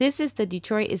This is the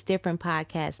Detroit is Different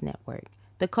podcast network,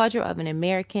 the culture of an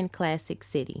American classic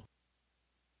city.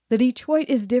 The Detroit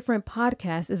is Different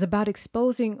podcast is about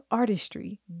exposing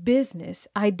artistry, business,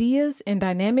 ideas, and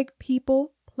dynamic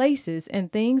people, places,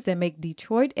 and things that make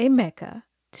Detroit a mecca.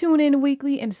 Tune in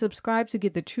weekly and subscribe to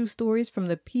get the true stories from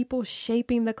the people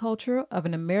shaping the culture of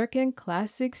an American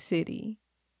classic city.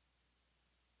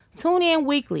 Tune in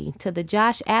weekly to the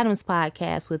Josh Adams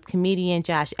podcast with comedian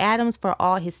Josh Adams for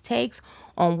all his takes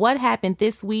on what happened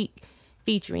this week,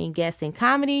 featuring guests in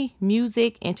comedy,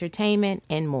 music, entertainment,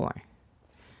 and more.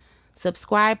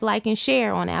 Subscribe, like, and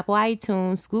share on Apple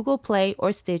iTunes, Google Play,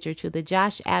 or Stitcher to the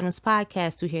Josh Adams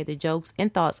podcast to hear the jokes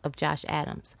and thoughts of Josh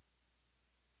Adams.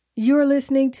 You're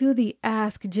listening to the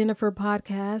Ask Jennifer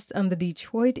podcast on the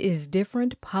Detroit is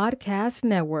Different podcast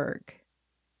network.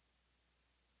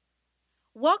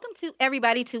 Welcome to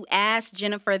everybody to Ask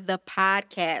Jennifer, the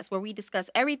podcast, where we discuss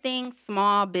everything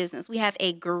small business. We have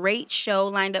a great show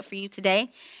lined up for you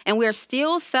today, and we're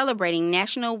still celebrating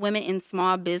National Women in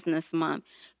Small Business Month.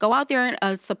 Go out there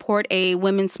and support a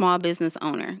women small business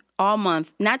owner all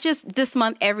month, not just this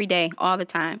month, every day, all the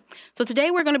time. So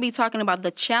today we're going to be talking about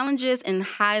the challenges and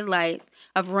highlights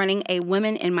of running a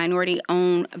women and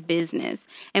minority-owned business.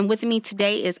 And with me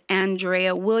today is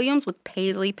Andrea Williams with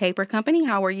Paisley Paper Company.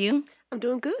 How are you? I'm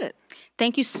doing good.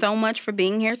 Thank you so much for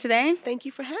being here today. Thank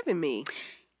you for having me.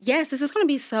 Yes, this is going to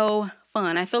be so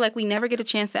fun. I feel like we never get a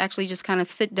chance to actually just kind of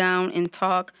sit down and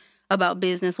talk about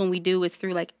business. When we do, it's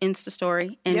through like Insta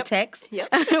story and text,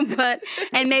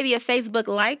 and maybe a Facebook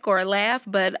like or a laugh.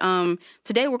 But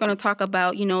today we're going to talk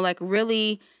about,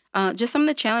 really just some of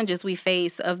the challenges we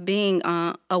face of being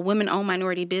a women-owned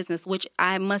minority business, which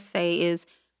I must say is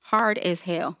hard as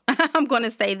hell. I'm going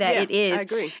to say that it is. I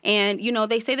agree. And,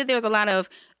 they say that there's a lot of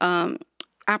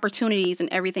opportunities and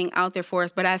everything out there for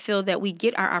us, but I feel that we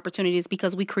get our opportunities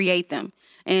because we create them.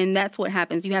 And that's what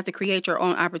happens. You have to create your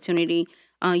own opportunity.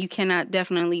 You cannot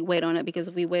definitely wait on it, because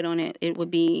if we wait on it, it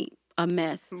would be a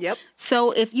mess. Yep.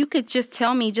 So if you could just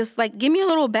tell me, give me a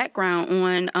little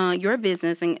background on your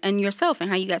business and yourself and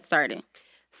how you got started.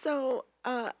 So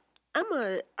I'm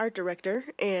an art director,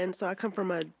 and so I come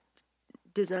from a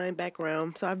design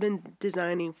background. So I've been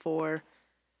designing for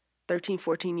 13,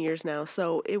 14 years now.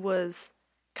 So it was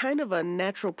kind of a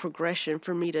natural progression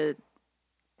for me to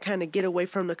kind of get away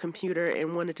from the computer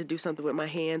and wanted to do something with my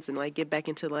hands and like get back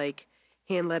into like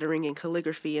hand lettering and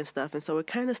calligraphy and stuff. And so it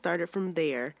kind of started from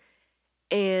there.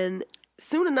 And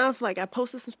soon enough, like I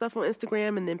posted some stuff on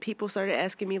Instagram, and then people started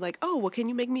asking me like, "Oh, well, can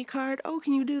you make me a card? Oh,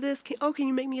 can you do this? Can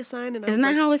you make me a sign?" And isn't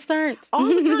that how it starts? All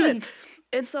the time.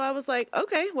 And so I was like,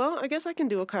 okay, well, I guess I can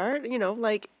do a card,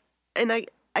 and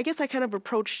I guess I kind of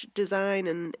approach design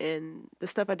and the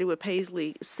stuff I do with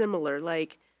Paisley similar.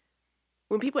 Like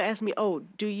when people ask me, "Oh,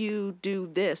 do you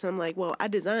do this?" I'm like, well, I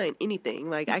design anything.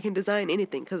 Like I can design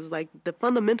anything, because like the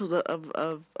fundamentals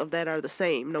of that are the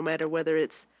same, no matter whether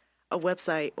it's a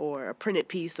website or a printed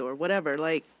piece or whatever.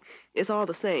 Like it's all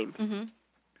the same. Mm-hmm.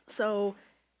 So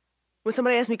when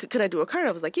somebody asked me, could I do a card?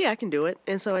 I was like, yeah, I can do it.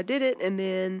 And so I did it. And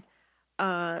then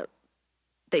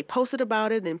they posted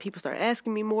about it, and people started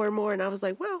asking me more and more. And I was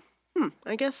like, well,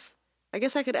 I guess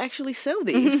I could actually sell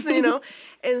these,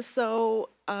 And so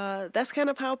that's kind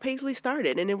of how Paisley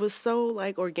started. And it was so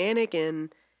like organic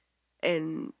and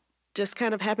just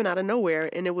kind of happened out of nowhere.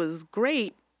 And it was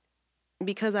great,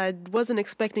 because I wasn't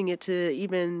expecting it to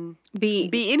even be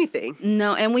anything.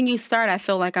 No, and when you start, I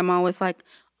feel like I'm always like,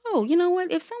 oh, you know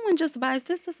what? If someone just buys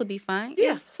this will be fine.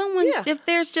 Yeah. If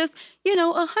there's just,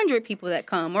 100 people that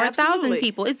come or 1,000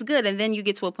 people, it's good. And then you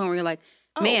get to a point where you're like,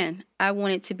 man, I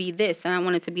want it to be this and I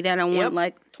want it to be that. I want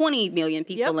like 20 million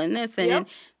people in this. And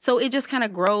so it just kind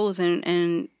of grows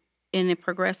and it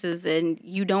progresses, and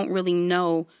you don't really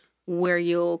know where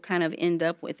you'll kind of end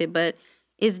up with it. But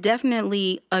it's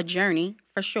definitely a journey,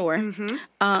 for sure. Mm-hmm.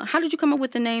 How did you come up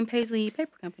with the name Paisley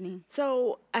Paper Company?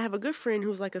 So I have a good friend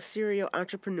who's like a serial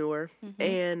entrepreneur,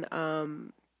 and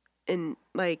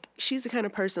like she's the kind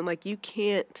of person like you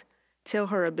can't tell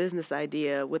her a business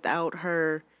idea without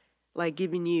her like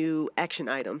giving you action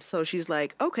items. So she's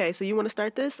like, okay, so you want to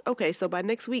start this? Okay, so by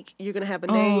next week you're gonna have a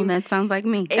name. Oh, that sounds like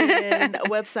me. And a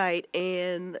website,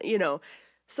 and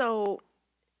so.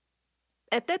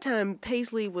 At that time,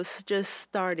 Paisley was just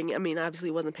starting. I mean, obviously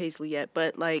it wasn't Paisley yet,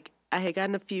 but like I had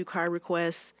gotten a few card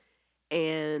requests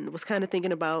and was kind of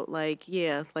thinking about like,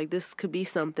 yeah, like this could be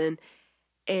something.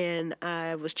 And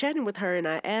I was chatting with her, and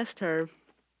I asked her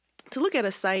to look at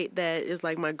a site that is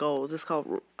like my goals. It's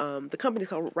called, the company's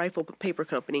called Rifle Paper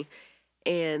Company.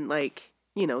 And like,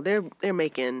 they're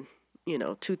making,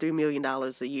 $2-3 million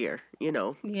a year,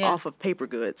 off of paper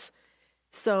goods.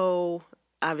 So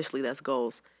obviously that's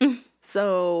goals.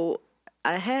 So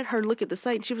I had her look at the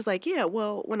site, and she was like, yeah,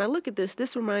 well, when I look at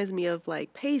this reminds me of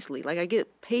like Paisley. Like I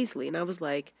get Paisley, and I was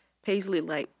like, Paisley,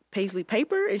 like Paisley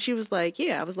paper? And she was like,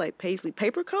 yeah. I was like, Paisley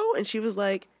Paper Co.? And she was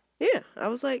like, yeah. I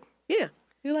was like, yeah.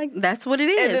 You're like, that's what it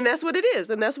is. And then that's what it is.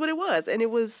 And that's what it was. And it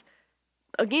was,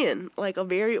 again, like a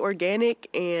very organic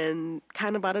and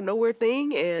kind of out of nowhere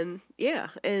thing. And yeah.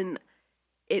 And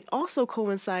it also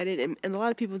coincided, and a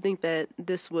lot of people think that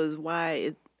this was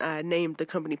why I named the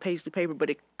company Paisley Paper, but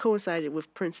it coincided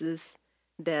with Prince's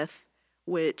death,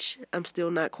 which I'm still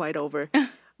not quite over.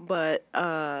 But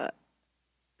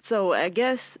so I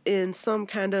guess in some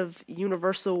kind of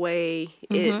universal way,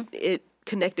 it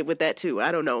connected with that too.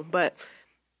 I don't know, but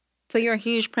so you're a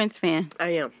huge Prince fan.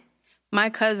 I am. My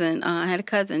cousin, I had a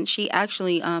cousin. She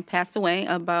actually passed away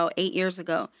about 8 years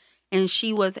ago, and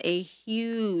she was a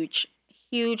huge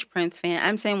Prince fan.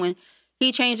 I'm saying when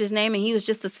he changed his name and he was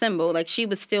just a symbol, like she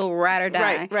was still ride or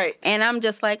die. Right. And I'm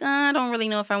just like, I don't really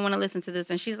know if I want to listen to this.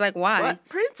 And she's like, why? What?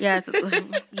 Prince?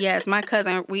 Yes. My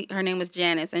cousin, her name was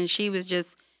Janice, and she was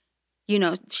just,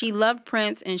 she loved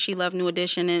Prince and she loved New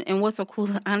Edition. And what's so cool,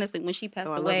 honestly, when she passed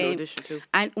away, I love New Edition too.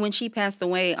 When she passed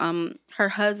away,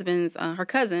 her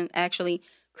cousin actually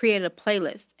created a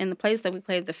playlist, and the playlist that we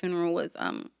played at the funeral was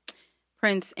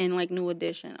Prince and like New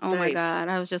Edition. Oh my God.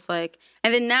 I was just like,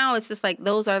 and then now it's just like,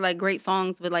 those are like great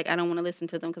songs, but like, I don't want to listen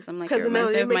to them because I'm like, it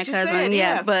reminds me of my cousin. Sad,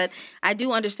 yeah. But I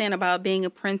do understand about being a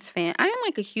Prince fan. I am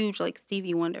like a huge like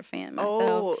Stevie Wonder fan myself.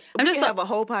 Oh, I'm we just can have a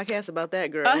whole podcast about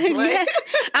that, girl. Yeah.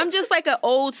 I'm just like an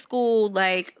old school,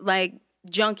 like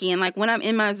junkie. And like when I'm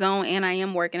in my zone and I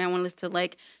am working, I want to listen to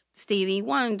like Stevie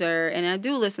Wonder, and I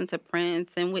do listen to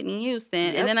Prince and Whitney Houston.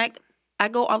 Yep. And then I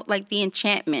go all, like The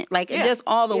Enchantment, like just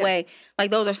all the way.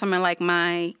 Like those are some of like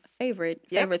my favorite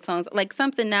songs. Like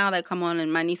something now that come on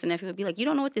and my niece and nephew would be like, you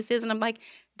don't know what this is? And I'm like,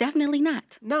 definitely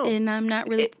not. No. And I'm not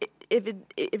really. If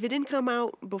it didn't come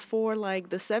out before like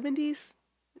the 70s,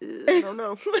 I don't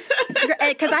know.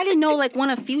 Because I didn't know like one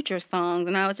of Future's songs,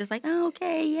 and I was just like, oh,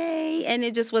 okay, yay. And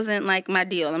it just wasn't like my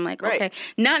deal. I'm like, okay.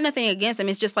 Nothing against him.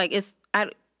 It's just like,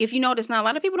 if you notice now, a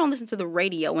lot of people don't listen to the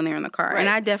radio when they're in the car. Right. And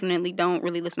I definitely don't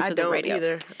really listen to the radio. I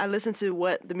don't either. I listen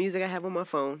to the music I have on my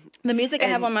phone. The music I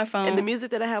have on my phone. And the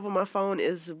music that I have on my phone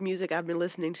is music I've been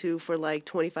listening to for like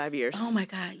 25 years. Oh, my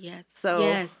God, yes. So,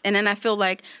 yes. And then I feel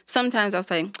like sometimes I'll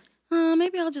say,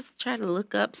 maybe I'll just try to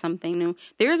look up something new.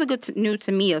 There is a good new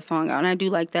Tamia song out, and I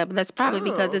do like that. But that's probably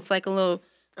because it's like a little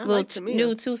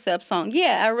new two-step song.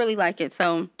 Yeah, I really like it.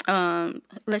 So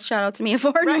let's shout out Tamia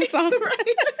for her new song.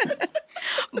 Right.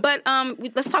 But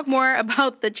let's talk more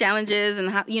about the challenges and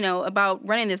how, about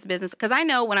running this business. Because I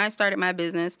know when I started my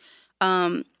business,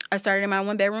 I started in my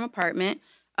one-bedroom apartment.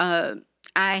 I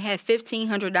had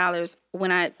 $1,500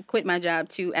 when I quit my job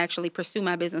to actually pursue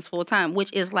my business full-time,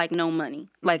 which is like no money.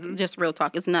 Like just real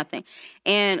talk. It's nothing.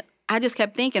 And I just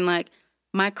kept thinking like,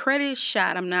 my credit is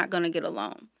shot. I'm not going to get a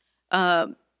loan.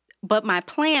 But my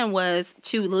plan was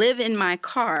to live in my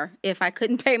car if I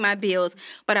couldn't pay my bills,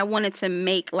 but I wanted to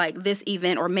make like this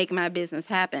event or make my business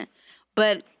happen.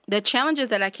 But the challenges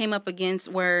that I came up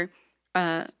against were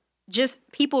just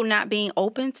people not being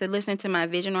open to listening to my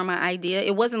vision or my idea.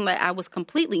 It wasn't like I was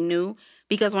completely new,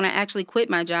 because when I actually quit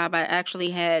my job, I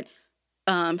actually had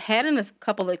a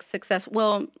couple of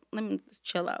let me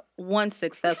chill out. One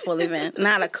successful event,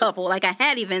 not a couple. Like I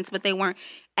had events, but they weren't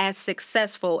as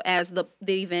successful as the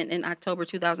event in October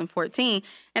 2014.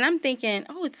 And I'm thinking,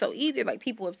 it's so easy. Like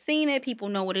people have seen it. People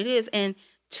know what it is. And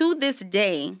to this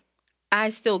day, I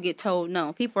still get told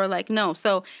no. People are like, no.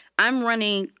 So I'm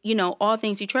running, All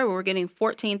Things Detroit, where we're getting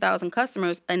 14,000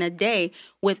 customers in a day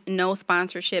with no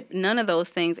sponsorship, none of those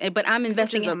things. But I'm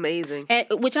investing. Which is amazing.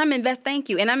 Thank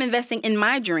you. And I'm investing in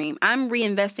my dream. I'm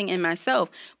reinvesting in myself.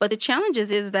 But the challenges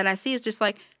is that I see is just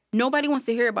like, nobody wants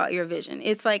to hear about your vision.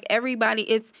 It's like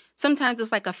sometimes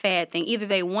it's like a fad thing. Either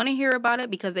they want to hear about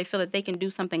it because they feel that they can do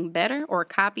something better or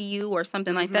copy you or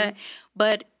something like that.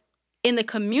 But in the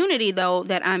community, though,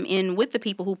 that I'm in with the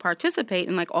people who participate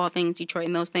in, like, All Things Detroit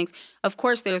and those things, of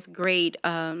course, there's great,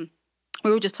 we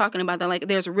were just talking about that, like,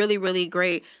 there's really, really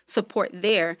great support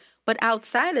there. But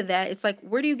outside of that, it's like,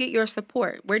 where do you get your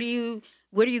support? Where do you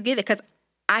get it? Because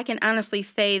I can honestly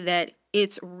say that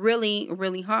it's really,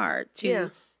 really hard to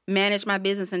manage my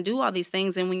business and do all these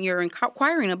things. And when you're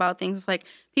inquiring about things, it's like,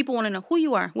 people want to know who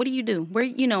you are. What do you do? Where,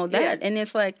 that. Yeah. And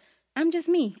it's like, I'm just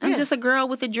me. I'm just a girl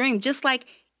with a dream. Just like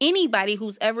anybody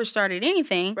who's ever started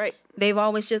anything, they've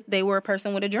always they were a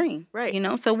person with a dream,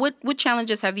 So what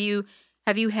challenges have you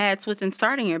had in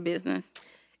starting your business?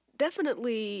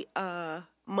 Definitely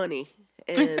money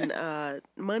and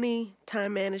money,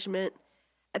 time management.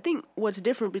 I think what's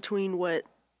different between what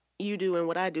you do and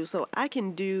what I do. So I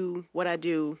can do what I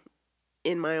do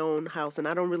in my own house, and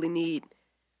I need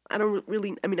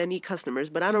customers,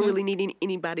 but I don't really need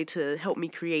anybody to help me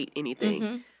create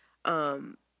anything.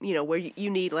 Where you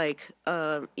need like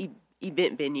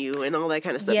event venue and all that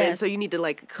kind of stuff. Yes. And so you need to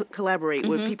like collaborate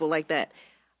with people like that.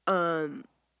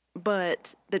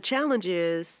 But the challenge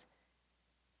is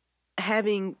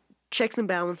having checks and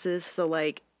balances. So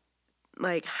like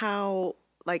how,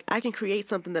 like I can create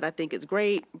something that I think is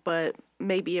great, but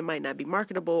maybe it might not be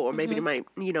marketable, or maybe it might,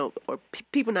 or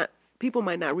people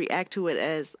might not react to it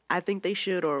as I think they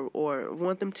should or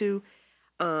want them to.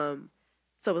 So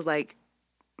it's like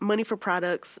money for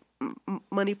products,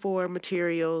 money for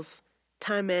materials,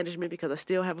 time management, because I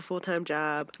still have a full-time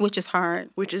job. Which is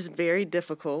hard. Which is very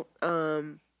difficult.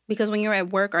 Because when you're at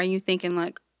work, are you thinking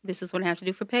like, this is what I have to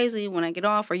do for Paisley when I get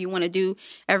off, or you want to do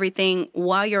everything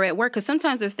while you're at work? Because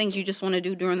sometimes there's things you just want to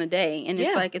do during the day, and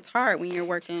it's like it's hard when you're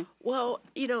working. Well,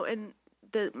 and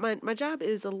my job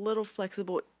is a little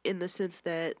flexible in the sense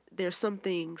that there's some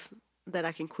things that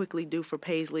I can quickly do for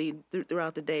Paisley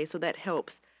throughout the day, so that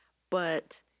helps.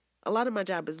 But a lot of my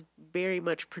job is very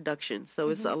much production, so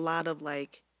it's a lot of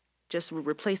like just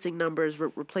replacing numbers,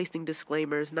 replacing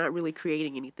disclaimers, not really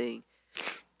creating anything.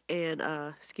 And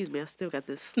excuse me, I still got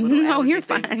this little No, you're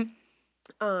thing.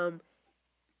 fine.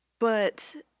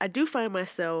 But I do find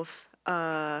myself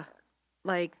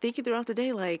like thinking throughout the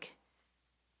day, like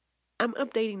I'm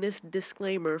updating this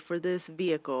disclaimer for this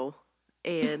vehicle,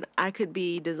 and I could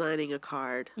be designing a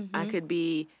card. I could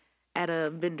be at a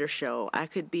vendor show. I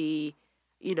could be,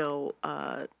 doing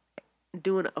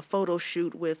a photo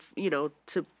shoot with,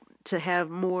 to have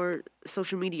more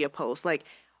social media posts. Like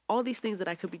all these things that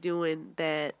I could be doing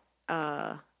that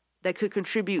could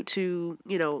contribute to,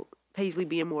 Paisley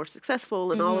being more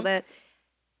successful and all of that.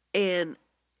 And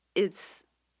it's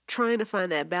trying to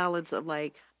find that balance of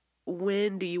like,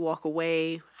 when do you walk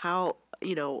away? How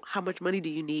much money do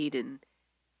you need? And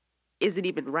is it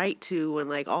even right to? And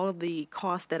like all of the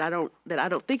costs that I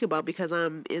don't think about because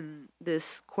I'm in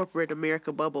this corporate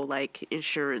America bubble, like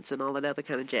insurance and all that other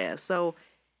kind of jazz. So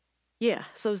yeah,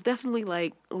 so it's definitely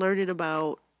like learning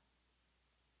about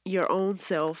your own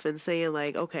self and saying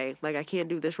like, okay, like I can't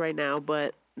do this right now,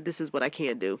 but this is what I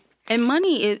can do. And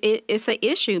money, it's an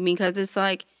issue because it's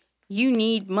like you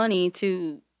need money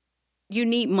to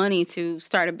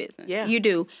start a business. Yeah. You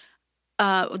do.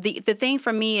 The thing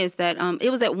for me is that it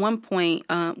was at one point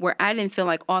where I didn't feel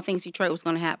like All Things Detroit was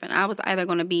going to happen. I was either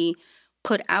going to be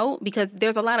put out because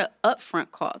there's a lot of upfront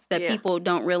costs that people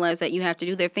don't realize that you have to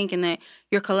do. They're thinking that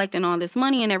you're collecting all this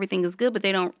money and everything is good, but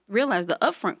they don't realize the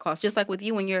upfront costs. Just like with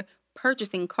you when you're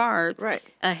purchasing cards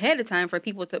ahead of time for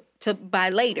people to buy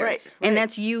later. Right. And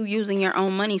that's you using your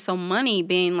own money. So money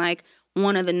being like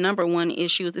one of the number one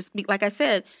issues. It's, like I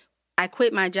said, I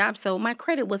quit my job, so my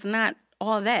credit was not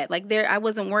all that. Like I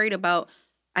wasn't worried about,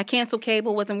 I canceled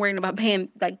cable, wasn't worried about paying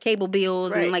like cable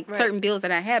bills and like certain bills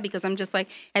that I had because I'm just like,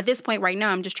 at this point right now,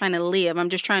 I'm just trying to live. I'm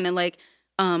just trying to like,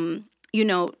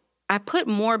 I put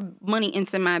more money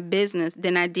into my business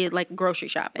than I did like grocery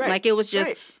shopping. Like it was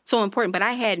just so important, but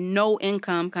I had no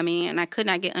income coming in. I could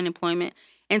not get unemployment.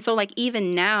 And so like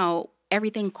even now,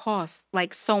 everything costs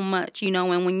like so much,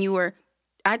 and when you were,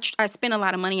 I spent a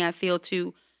lot of money, I feel,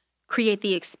 to create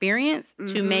the experience,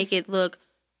 to make it look,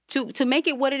 to make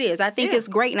it what it is. I think it's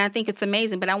great and I think it's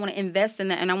amazing, but I want to invest in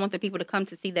that and I want the people to come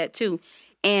to see that too.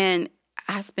 And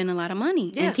I spend a lot of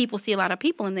money and people see a lot of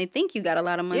people and they think you got a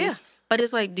lot of money. Yeah. But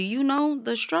it's like, do you know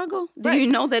the struggle? Do you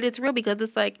know that it's real? Because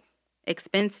it's like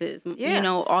expenses,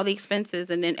 all the expenses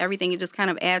and then everything, it just kind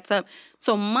of adds up.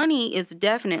 So money is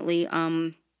definitely,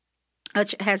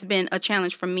 has been a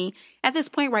challenge for me. At this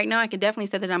point right now, I can definitely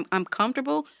say that I'm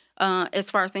comfortable as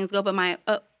far as things go,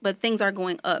 but things are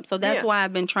going up. So that's why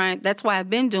I've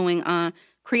been doing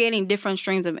creating different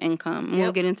streams of income.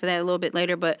 We'll get into that a little bit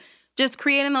later, but just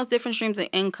creating those different streams of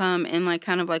income and like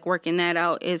kind of like working that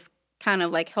out is kind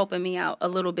of like helping me out a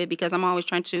little bit because I'm always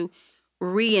trying to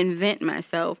reinvent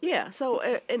myself. Yeah. So,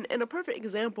 and a perfect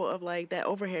example of like that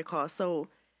overhead cost. So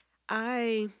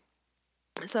I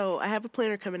have a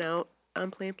planner coming out.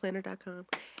 I'm planplanner.com.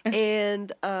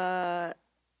 And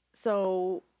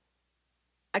so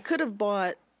I could have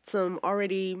bought some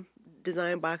already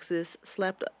designed boxes,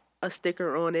 slapped a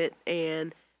sticker on it,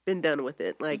 and been done with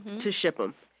it, like to ship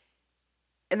them.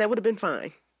 And that would have been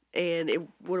fine. And it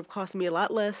would have cost me a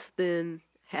lot less than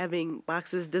having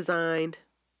boxes designed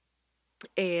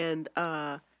and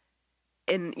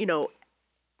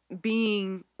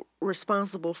being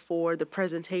responsible for the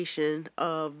presentation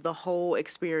of the whole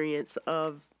experience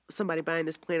of somebody buying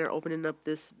this planner, opening up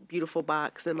this beautiful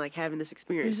box and like having this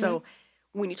experience. So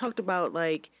when you talked about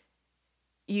like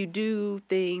you do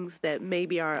things that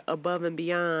maybe are above and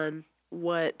beyond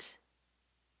what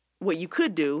you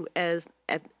could do as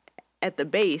at the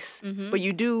base, but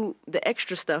you do the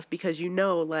extra stuff because you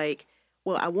know, like,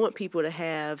 well, I want people to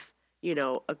have, you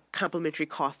know, a complimentary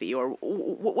coffee or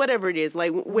whatever it is,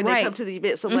 like when they come to the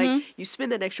event. So like you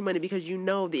spend that extra money because you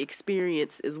know the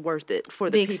experience is worth it for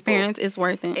the people. The experience is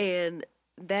worth it. And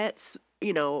that's,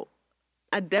 you know,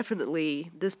 I definitely,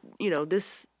 this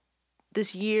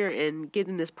year and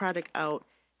getting this product out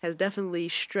has definitely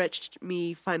stretched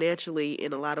me financially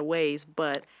in a lot of ways,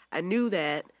 but I knew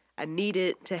that I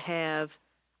needed to have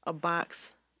a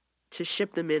box to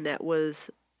ship them in that was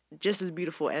just as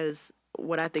beautiful as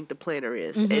what I think the planner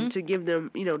is. And to give them,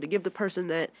 you know, to give the person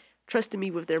that trusted me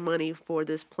with their money for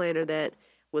this planner that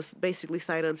was basically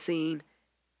sight unseen,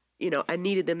 you know, I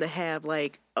needed them to have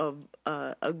like a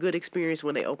good experience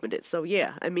when they opened it. So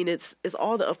yeah, I mean, it's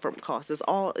all the upfront costs.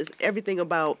 It's everything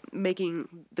about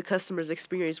making the customer's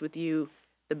experience with you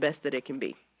the best that it can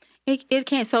be. It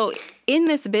can. So in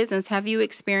this business, have you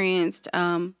experienced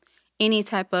any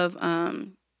type of,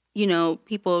 you know,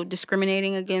 people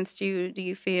discriminating against you? Do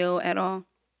you feel at all?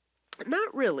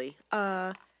 Not really.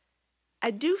 I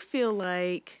do feel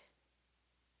like,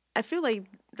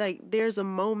 there's a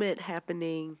moment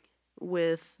happening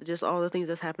with just all the things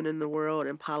that's happening in the world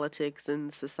and politics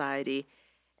and society.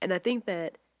 And I think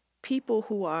that people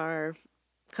who are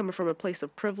coming from a place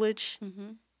of privilege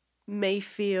may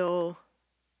feel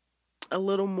a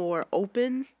little more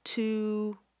open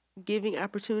to giving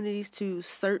opportunities to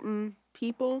certain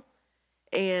people.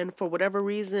 And for whatever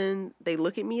reason, they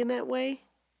look at me in that way.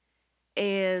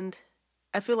 And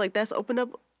I feel like that's opened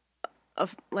up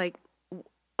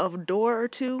a door or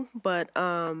two, but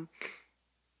and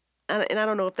I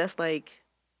don't know if that's like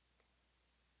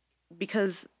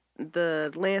because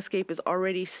the landscape is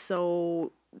already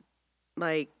so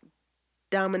like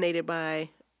dominated by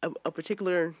a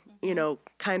particular, you know,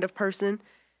 kind of person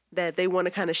that they want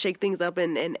to kind of shake things up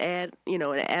and add, you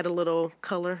know, and add a little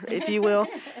color, if you will.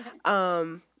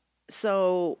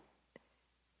 So,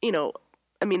 you know,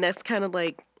 I mean, that's kind of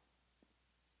like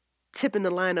tipping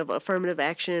the line of affirmative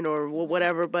action or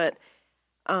whatever, but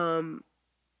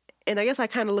and I guess I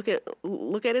kind of look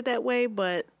at it that way,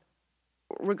 but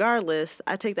regardless,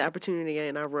 I take the opportunity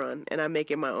and I run and I make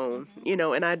it my own, you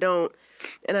know, and I don't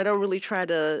really try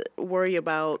to worry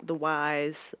about the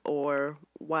whys or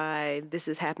why this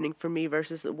is happening for me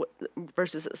versus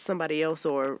somebody else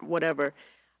or whatever,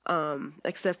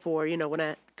 except for, you know, when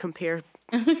I compare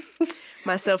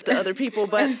myself to other people,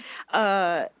 but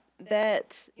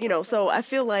that, you know, so I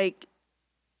feel like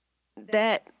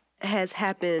that has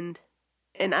happened,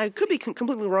 and I could be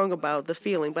completely wrong about the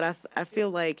feeling, but I feel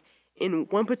like in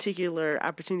one particular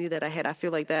opportunity that I had, I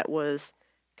feel like that was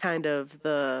kind of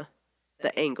the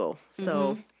angle.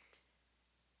 So,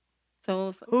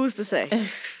 so who's to say?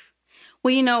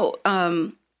 Well, you know,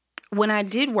 when I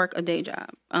did work a day job,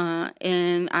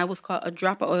 and I was called a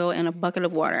drop of oil and a bucket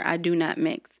of water, I do not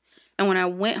mix. And when I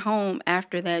went home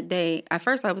after that day, at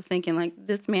first I was thinking, like,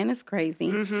 this man is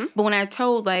crazy. But when I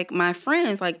told, like, my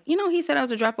friends, like, you know, he said I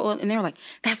was a drop of oil, and they were like,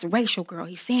 that's racial, girl.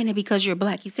 He's saying it because you're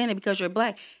black. He's saying it because you're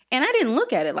black. And I didn't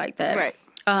look at it like that. Right.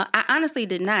 I honestly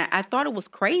did not. I thought it was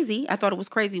crazy. I thought it was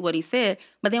crazy what he said.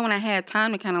 But then when I had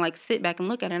time to kind of, like, sit back and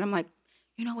look at it, I'm like,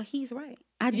 you know what? He's right.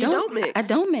 I don't mix. I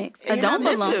don't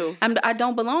belong. I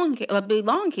don't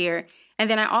belong here. And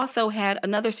then I also had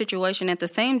another situation at the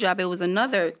same job. It was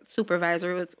another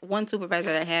supervisor. It was one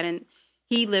supervisor that I had, and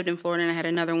he lived in Florida, and I had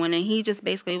another one. And he just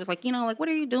basically was like, you know, like, what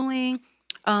are you doing?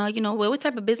 You know, what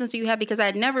type of business do you have? Because I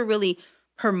had never really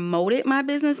promoted my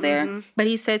business there. But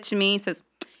he said to me, he says,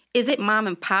 is it mom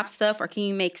and pop stuff, or can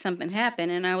you make something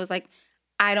happen? And I was like,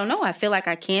 I don't know. I feel like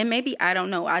I can, maybe. I don't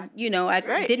know. I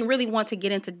didn't really want to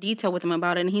get into detail with him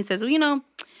about it. And he says, well, you know,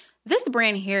 this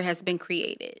brand here has been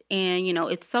created, and, you know,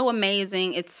 it's so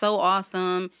amazing. It's so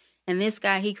awesome. And this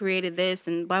guy, he created this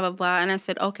and blah, blah, blah. And I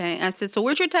said, okay. I said, so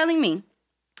what you're telling me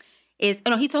is,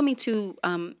 he told me to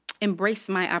embrace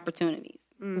my opportunities,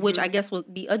 which I guess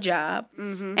would be a job.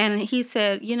 And he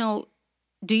said, you know,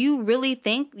 do you really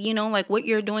think, you know, like, what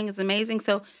you're doing is amazing?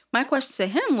 So my question to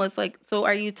him was like, so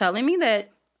are you telling me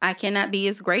that I cannot be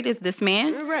as great as this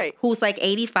man who's like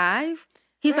 85?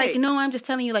 He's like, no, I'm just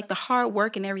telling you, like, the hard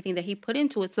work and everything that he put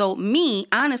into it. So me,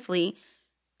 honestly,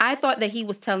 I thought that he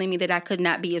was telling me that I could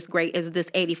not be as great as this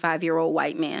 85-year-old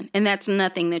white man. And that's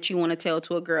nothing that you want to tell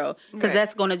to a girl, because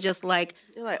that's going to just, like,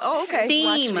 you're like, oh, okay,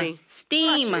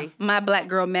 steam my black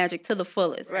girl magic to the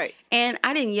fullest. Right. And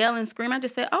I didn't yell and scream. I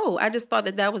just said, I just thought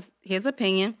that was his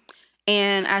opinion.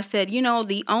 And I said,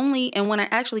 and when I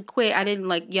actually quit, I didn't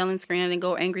like yell and scream. I didn't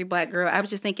go angry black girl. I was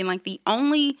just thinking like the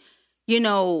only,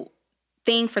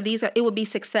 thing for these, it would be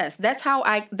success. That's how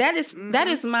that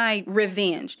is my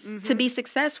revenge, to be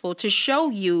successful, to show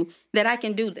you that I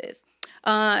can do this.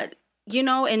 And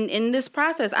in this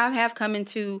process, I have come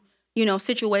into,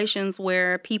 situations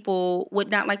where people would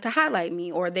not like to highlight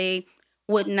me, or they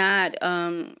would not,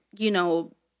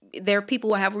 there are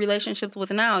people who I have relationships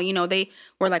with now, they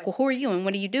were like, well, who are you and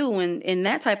what do you do? And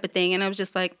that type of thing. And I was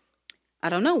just like, I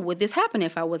don't know. Would this happen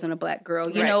if I wasn't a black girl?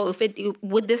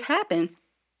 Would this happen?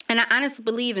 And I honestly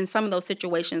believe in some of those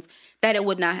situations that it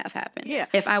would not have happened. Yeah.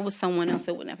 If I was someone else,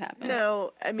 it wouldn't have happened.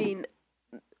 No, I mean,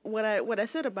 what I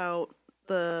said about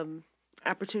the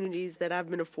opportunities that I've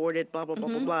been afforded, blah, blah, blah,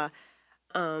 blah,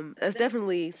 blah, that's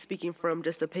definitely speaking from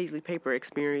just a Paisley Paper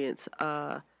experience.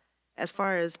 As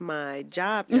far as my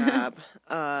job,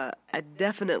 I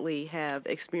definitely have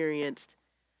experienced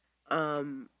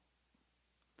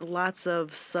lots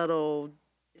of subtle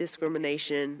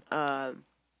discrimination,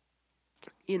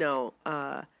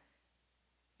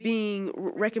 being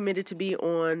recommended to be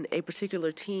on a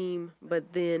particular team,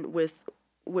 but then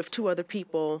with two other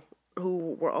people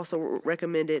who were also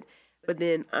recommended, but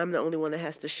then I'm the only one that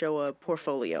has to show a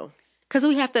portfolio. Because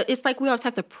it's like we always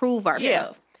have to prove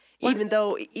ourselves. Yeah. Even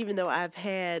though I've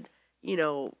had,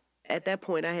 at that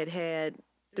point I had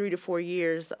 3 to 4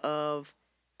 years of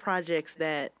projects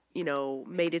that,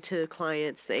 made it to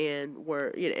clients and were,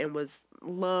 and was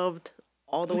loved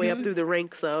all the way up through the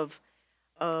ranks of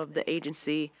the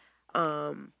agency,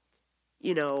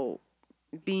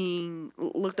 being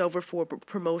looked over for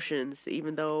promotions,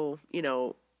 even though,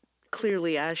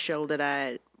 clearly I showed that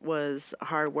I was a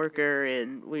hard worker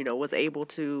and, was able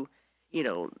to,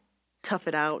 tough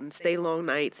it out and stay long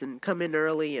nights and come in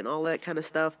early and all that kind of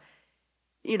stuff,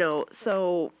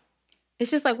 so... It's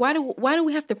just like, why do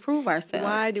we have to prove ourselves?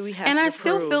 Why do we have to prove? And I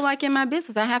still feel like in my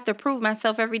business, I have to prove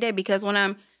myself every day, because when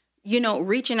I'm,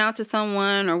 reaching out to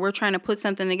someone or we're trying to put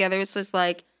something together, it's just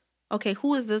like, okay,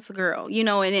 who is this girl?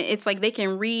 And it's like you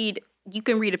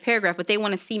can read a paragraph, but they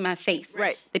want to see my face.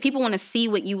 Right. The people want to see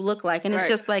what you look like. And it's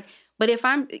just like, but if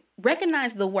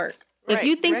recognize the work. Right. If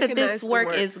you think that this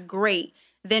work is great,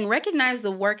 then recognize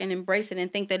the work and embrace it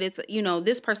and think that it's,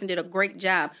 this person did a great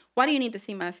job. Why do you need to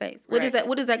see my face? What is that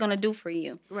going to do for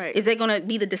you? Right. Is it going to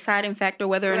be the deciding factor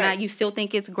whether or not you still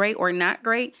think it's great or not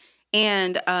great?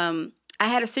 And I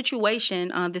had a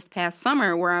situation this past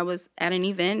summer where I was at an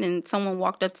event and someone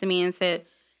walked up to me and said,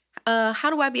 how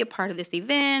do I be a part of this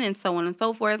event? And so on and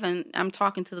so forth. And I'm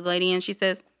talking to the lady and she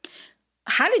says,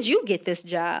 how did you get this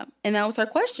job? And that was her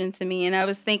question to me. And I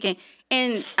was thinking,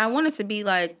 and I wanted to be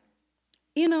like,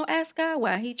 ask God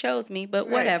why he chose me, but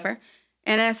whatever.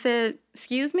 And I said,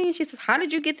 excuse me? And she says, how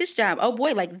did you get this job? Oh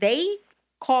boy, like they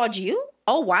called you?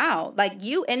 Oh wow, like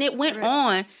you. And it went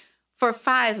on for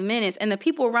 5 minutes, and the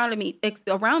people around me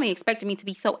expected me to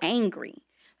be so angry.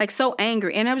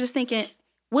 And I was just thinking,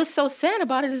 what's so sad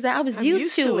about it is that I'm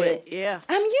used to it. Yeah.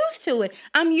 I'm used to it.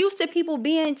 I'm used to people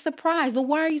being surprised. But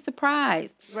why are you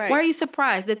surprised? Right. Why are you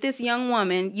surprised that this young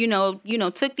woman,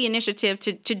 took the initiative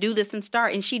to do this and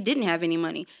start, and she didn't have any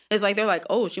money? It's like, they're like,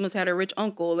 oh, she must have had a rich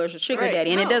uncle or a sugar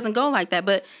daddy. And it doesn't go like that.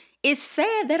 But it's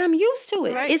sad that I'm used to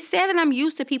it. Right. It's sad that I'm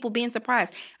used to people being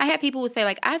surprised. I had people who say,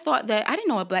 like, I didn't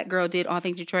know a black girl did All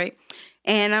Things Detroit.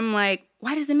 And I'm like,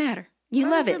 why does it matter? You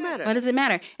love it. Why does it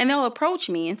matter? And they'll approach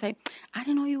me and say, I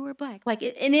didn't know you were black.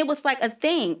 And it was like a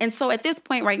thing. And so at this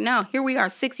point right now, here we are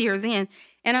 6 years in,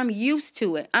 and I'm used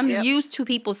to it. I'm used to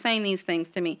people saying these things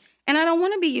to me. And I don't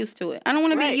want to be used to it. I don't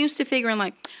want to be used to figuring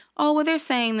like, oh, well, they're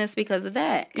saying this because of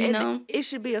that, you know? It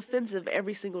should be offensive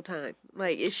every single time.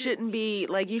 Like, it shouldn't be,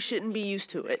 like, you shouldn't be used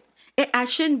to it. I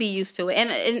shouldn't be used to it.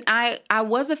 And I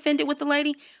was offended with the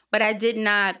lady, but I did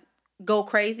not go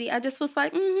crazy. I just was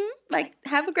like, like,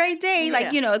 have a great day.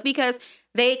 Like, because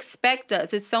they expect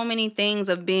us. It's so many things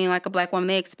of being like a black woman.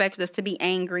 They expect us to be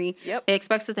angry. Yep. They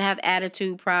expect us to have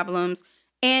attitude problems.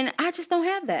 And I just don't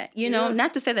have that,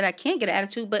 not to say that I can't get an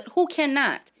attitude, but who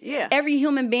cannot? Yeah. Every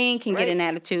human being can get an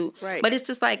attitude. Right. But it's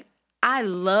just like, I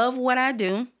love what I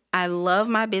do. I love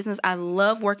my business. I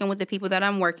love working with the people that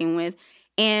I'm working with.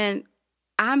 And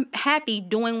I'm happy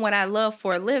doing what I love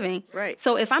for a living. Right.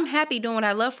 So if I'm happy doing what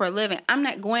I love for a living, I'm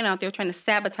not going out there trying to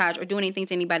sabotage or do anything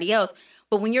to anybody else.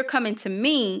 But when you're coming to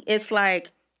me, it's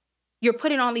like you're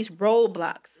putting all these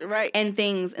roadblocks and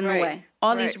things in the way.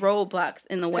 All these roadblocks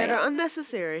in the way. That are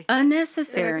unnecessary.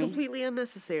 Unnecessary. That are completely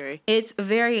unnecessary. It's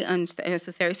very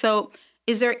unnecessary. So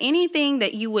is there anything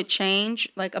that you would change,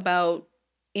 like, about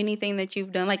anything that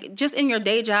you've done? Like, just in your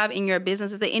day job, in your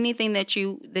business, is there anything that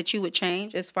you would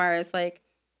change as far as, like,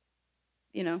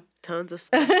 Tons of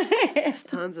stuff. Just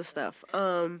tons of stuff.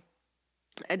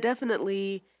 I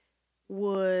definitely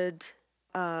would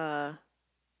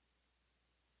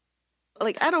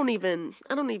like I don't even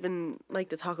like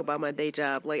to talk about my day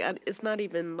job. Like it's not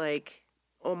even like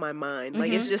on my mind.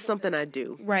 Like it's just something I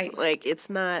do. Right. Like it's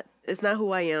not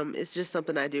who I am. It's just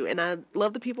something I do. And I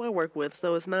love the people I work with,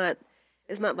 so it's not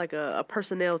like a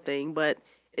personnel thing, but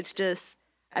it's just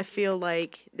I feel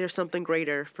like there's something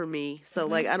greater for me. So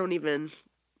like I don't even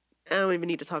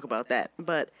need to talk about that.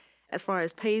 But as far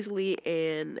as Paisley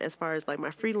and as far as like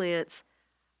my freelance,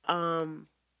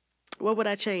 what would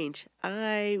I change?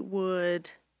 I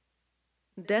would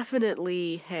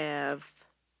definitely have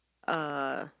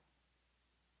been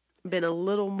a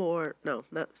little more, no,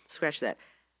 not scratch that,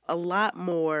 a lot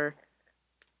more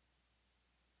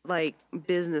like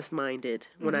business minded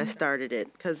when I started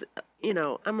it. Because, you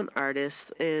know, I'm an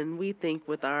artist and we think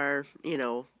with our, you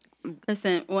know,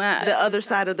 Listen, well, the other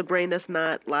side of the brain that's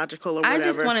not logical or whatever. I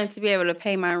just wanted to be able to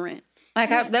pay my rent. Like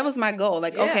that was my goal.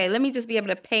 Like, okay, let me just be able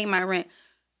to pay my rent.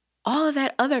 All of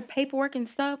that other paperwork and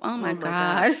stuff. Oh my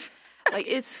gosh. Like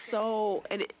it's so,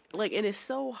 and it's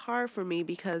so hard for me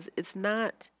because it's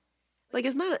not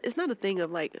a thing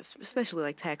of like, especially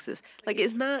like taxes. Like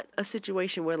it's not a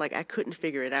situation where like I couldn't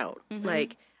figure it out.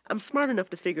 Like I'm smart enough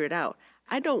to figure it out.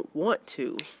 I don't want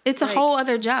to. It's like, a whole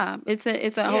other job. It's a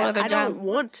whole other job. I don't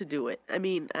want to do it. I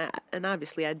mean, and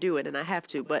obviously I do it and I have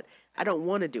to, but I don't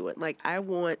want to do it. Like I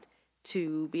want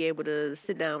to be able to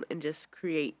sit down and just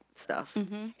create stuff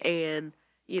and,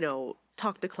 you know,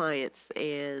 talk to clients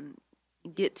and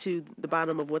get to the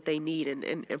bottom of what they need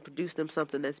and produce them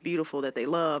something that's beautiful that they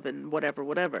love and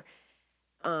whatever.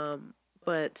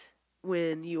 But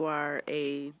when you are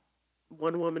a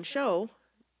one-woman show,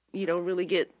 you don't really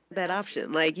get that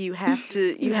option. Like you have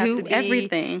to do be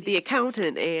everything. The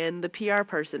accountant and the PR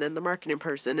person and the marketing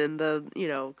person and the, you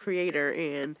know, creator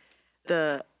and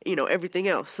the, you know, everything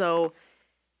else. So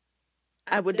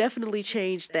I would definitely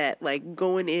change that. Like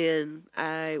going in,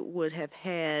 I would have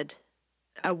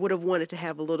wanted to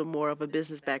have a little more of a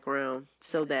business background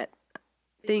so that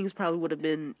things probably would have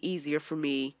been easier for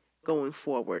me going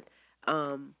forward.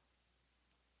 But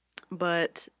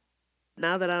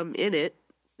now that I'm in it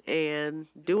and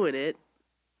doing it,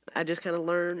 I just kind of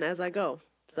learn as I go.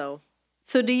 So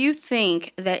do you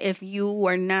think that if you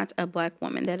were not a Black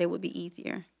woman, that it would be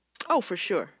easier? Oh, for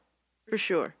sure. For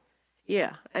sure.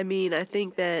 Yeah. I mean, I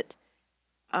think that,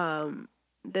 that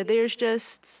there's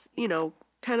just, you know,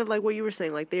 kind of like what you were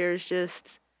saying, like there's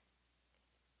just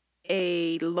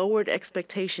a lowered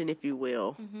expectation, if you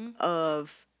will,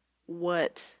 of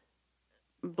what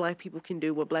Black people can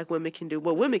do, what Black women can do,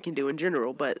 what women can do in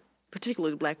general, but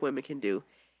particularly Black women can do.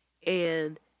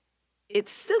 And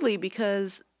it's silly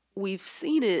because we've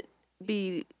seen it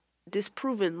be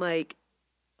disproven like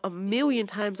a million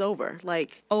times over,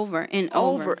 like over and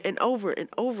over and over and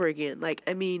over again. Like,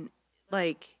 I mean,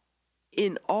 like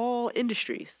in all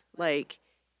industries, like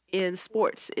in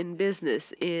sports, in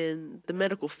business, in the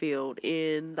medical field,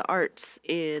 in the arts,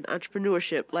 in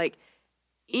entrepreneurship, like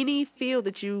any field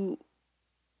that you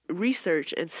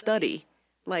research and study,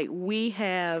 like we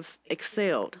have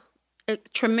excelled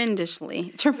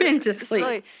tremendously.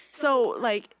 So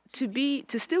like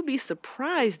to still be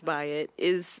surprised by it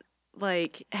is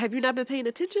like, have you not been paying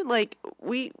attention? Like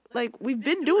we've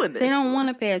been doing this. They don't want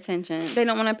to pay attention.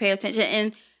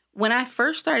 And when I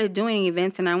first started doing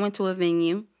events and I went to a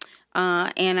venue,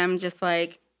 and I'm just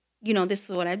like, you know, this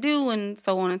is what I do and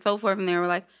so on and so forth. And they were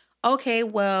like, okay,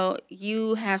 well,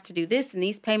 you have to do this and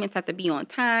these payments have to be on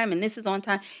time and this is on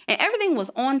time. And everything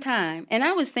was on time. And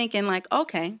I was thinking like,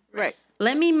 okay, right,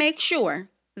 let me make sure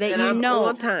that you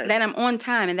know that I'm on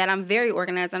time and that I'm very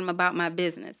organized and I'm about my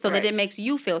business so that it makes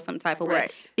you feel some type of way.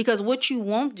 Because what you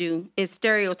won't do is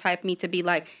stereotype me to be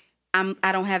like,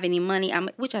 I don't have any money.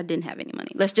 Which I didn't have any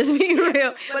money. Let's just be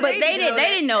real. But they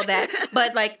didn't know that.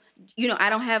 But like, you know, I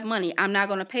don't have money. I'm not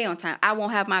going to pay on time. I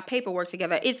won't have my paperwork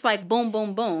together. It's like boom,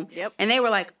 boom, boom. Yep. And they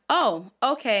were like, oh,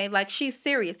 okay. Like she's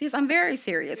serious. Yes, I'm very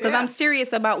serious because I'm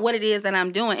serious about what it is that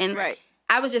I'm doing. And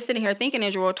I was just sitting here thinking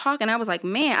as you were talking, I was like,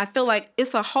 man, I feel like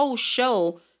it's a whole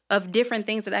show of different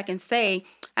things that I can say.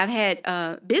 I've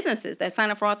had businesses that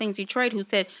sign up for All Things Detroit who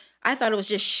said, I thought it was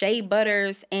just shea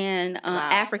butters and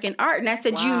African art. And I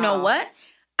said, you know what?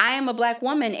 I am a Black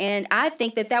woman, and I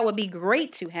think that would be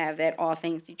great to have at All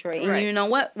Things Detroit. And you know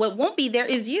what? What won't be there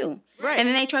is you. Right. And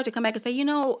then they tried to come back and say, you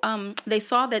know, they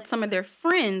saw that some of their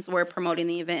friends were promoting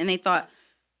the event, and they thought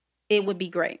it would be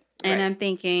great. And I'm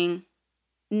thinking,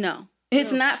 no.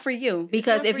 It's not for you.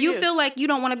 Because if you feel like you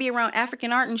don't want to be around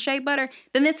African art and shea butter,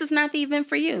 then this is not the event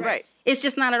for you. Right. It's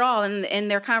just not at all.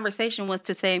 And their conversation was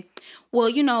to say,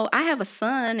 well, I have a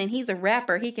son and he's a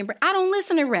rapper. He can. I don't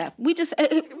listen to rap. We just. What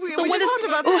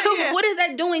is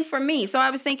that doing for me? So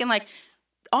I was thinking like,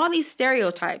 all these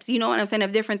stereotypes, you know what I'm saying,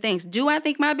 of different things. Do I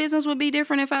think my business would be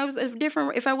different if I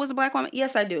was a Black woman?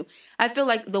 Yes, I do. I feel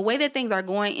like the way that things are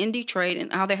going in Detroit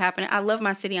and how they're happening, I love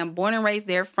my city. I'm born and raised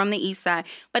there from the East Side.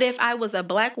 But if I was a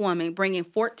Black woman bringing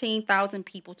 14,000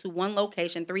 people to one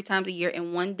location 3 times a year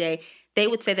in one day, they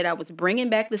would say that I was bringing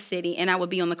back the city, and I would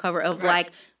be on the cover of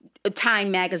like Time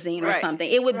magazine or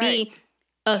something. It would be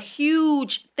a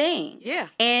huge thing. Yeah.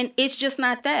 And it's just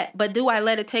not that. But do I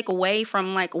let it take away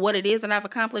from like what it is that I've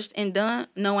accomplished and done?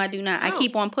 No, I do not. No. I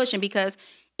keep on pushing, because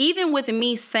even with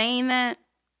me saying that,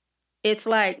 it's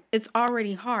like, it's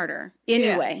already harder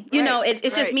anyway. Yeah.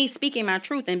 It's just me speaking my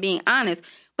truth and being honest,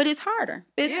 but it's harder.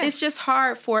 It's just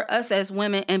hard for us as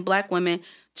women and Black women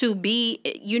to be,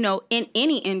 in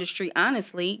any industry,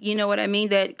 honestly, you know what I mean?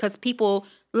 That because people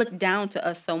look down to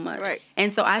us so much. Right.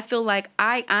 And so I feel like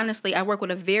I work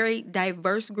with a very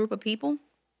diverse group of people.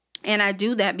 And I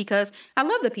do that because I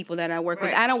love the people that I work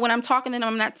with. When I'm talking to them,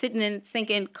 I'm not sitting and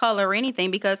thinking color or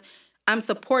anything, because I'm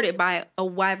supported by a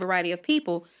wide variety of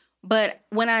people. But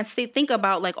when I think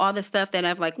about like all the stuff that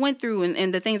I've like went through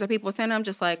and the things that people are saying, I'm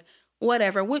just like,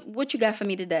 whatever. What you got for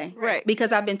me today? Right.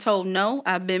 Because I've been told no.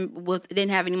 Didn't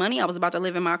have any money. I was about to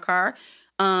live in my car.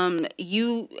 I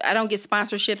don't get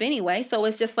sponsorship anyway. So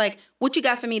it's just like, what you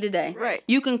got for me today? Right.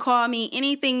 You can call me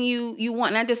anything you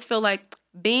want. And I just feel like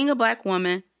being a Black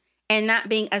woman and not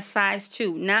being a size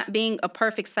 2, not being a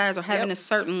perfect size or having a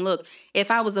certain look.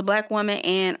 If I was a Black woman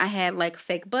and I had like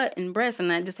fake butt and breasts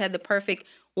and I just had the perfect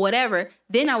whatever,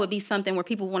 then I would be something where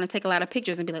people want to take a lot of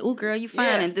pictures and be like, "Ooh, girl, you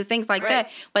fine," and the things like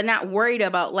that, but not worried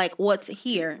about like what's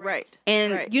here. Right.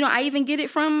 And I even get it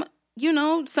from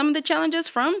some of the challenges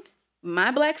from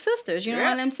my Black sisters. You know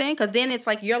what I'm saying? Because then it's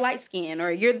like you're light skinned,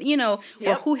 or you're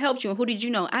or who helped you and who did you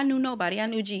know? I knew nobody. I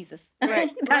knew Jesus.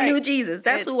 Right. I knew Jesus.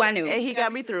 That's who I knew. And he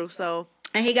got me through.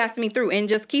 And he got me through, and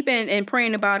just keeping and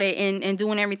praying about it and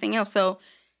doing everything else. So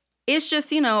it's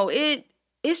just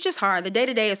it's just hard. The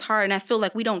day-to-day is hard, and I feel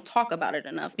like we don't talk about it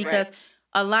enough, because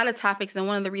a lot of topics, and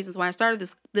one of the reasons why I started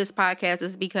this podcast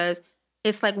is because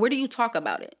it's like, where do you talk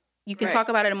about it? You can talk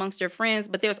about it amongst your friends,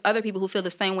 but there's other people who feel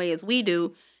the same way as we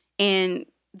do, and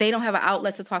they don't have an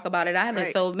outlet to talk about it either.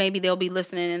 Right. So maybe they'll be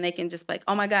listening, and they can just be like,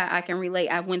 oh my God, I can relate.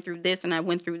 I went through this, and I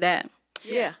went through that.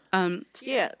 Yeah.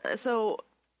 So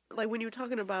like when you were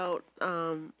talking about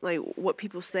like what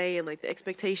people say and like the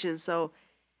expectations, so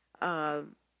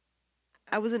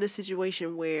I was in a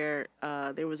situation where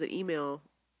there was an email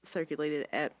circulated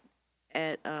at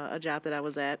a job that I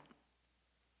was at,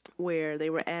 where they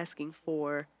were asking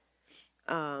for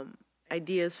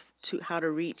ideas to how to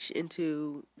reach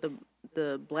into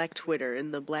the Black Twitter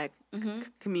and the Black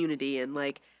community, and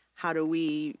like how do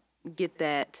we get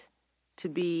that to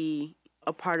be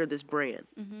a part of this brand.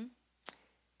 Mm-hmm.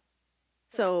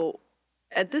 So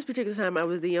at this particular time, I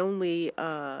was the only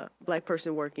Black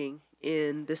person working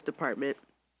in this department,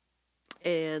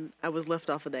 and I was left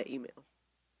off of that email.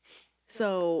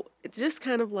 So it's just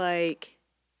kind of like,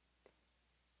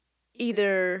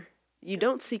 either you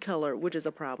don't see color, which is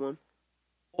a problem,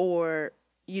 or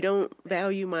you don't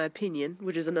value my opinion,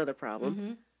 which is another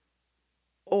problem,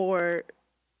 or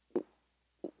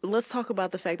let's talk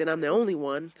about the fact that I'm the only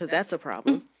one, because that's a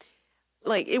problem.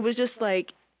 Like, it was just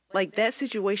like that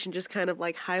situation just kind of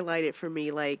like highlighted for me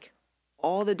like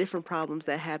all the different problems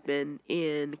that happen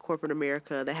in corporate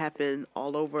America, that happen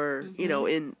all over,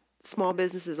 in small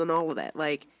businesses and all of that.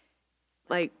 Like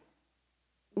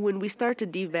when we start to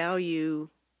devalue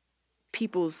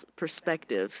people's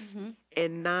perspectives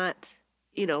and not,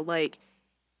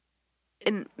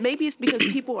 and maybe it's because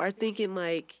people are thinking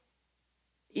like,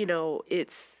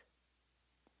 it's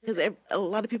because a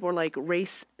lot of people are like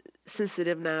race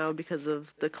sensitive now because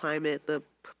of the climate, the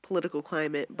political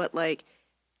climate, but like,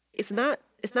 it's not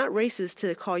racist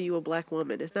to call you a Black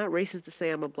woman. It's not racist to say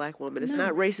I'm a Black woman. It's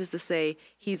not racist to say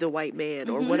he's a white man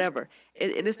or whatever.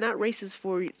 And it's not racist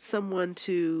for someone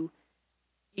to,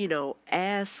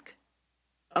 ask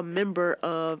a member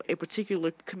of a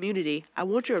particular community, I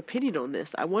want your opinion on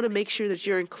this. I want to make sure that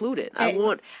you're included. I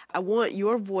want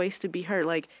your voice to be heard.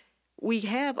 Like, we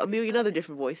have a million other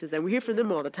different voices, and we hear from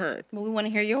them all the time. But we want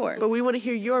to hear yours. But we want to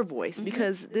hear your voice,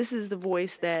 because this is the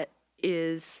voice that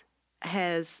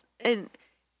has, and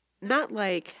not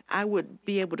like I would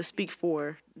be able to speak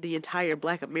for the entire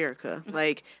Black America.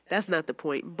 Like, that's not the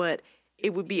point, but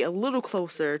it would be a little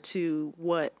closer to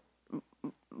what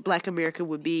Black America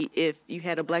would be if you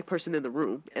had a Black person in the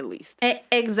room, at least.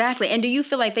 Exactly. And do you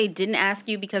feel like they didn't ask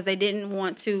you because they didn't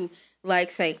want to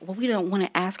like say, well, we don't want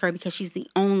to ask her because she's the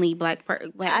only black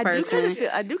person.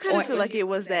 I do kind of feel like it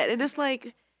was that, and it's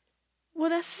like, well,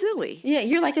 that's silly. Yeah,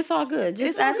 you're like, it's all good.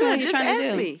 Just ask me what you're trying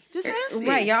to do. Just ask me.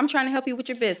 Right, yeah, I'm trying to help you with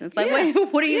your business. Like,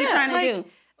 what are you trying to do?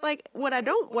 Like, what I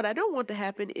don't want to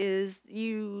happen is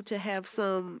you to have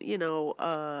some,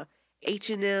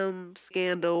 H&M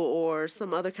scandal or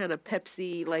some other kind of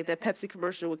Pepsi, like that Pepsi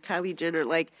commercial with Kylie Jenner,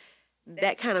 like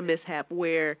that kind of mishap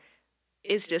where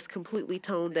it's just completely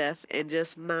tone deaf and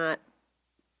just not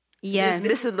just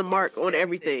missing the mark on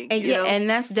everything. And and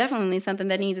that's definitely something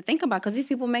that you need to think about because these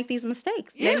people make these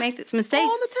mistakes. Yeah. They make these mistakes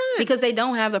all the time because they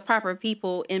don't have the proper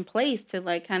people in place to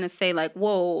like kind of say like,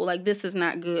 whoa, like this is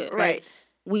not good. Right. Like,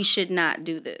 we should not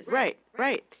do this. Right.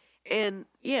 And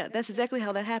yeah, that's exactly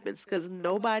how that happens because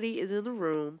nobody is in the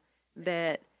room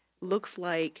that looks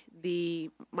like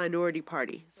the minority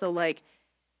party. So like,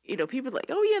 people are like,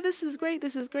 oh yeah, this is great.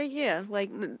 Yeah. Like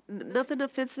nothing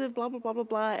offensive, blah, blah, blah, blah,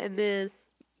 blah. And then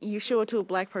you show it to a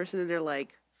black person and they're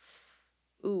like,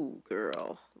 ooh,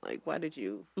 girl, like, why did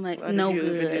you no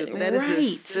good. That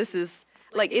right. This is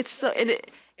like, it's so,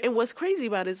 and what's crazy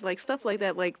about it is like stuff like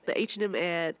that, like the H&M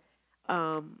ad,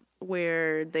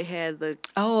 where they had the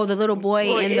little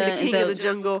boy in the King of the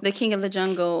Jungle. The King of the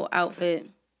Jungle outfit.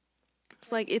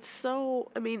 It's like, it's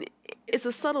so, I mean, it's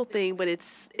a subtle thing, but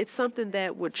it's something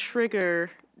that would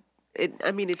trigger it.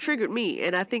 I mean, it triggered me,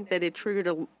 and I think that it triggered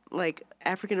like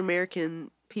African American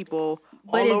people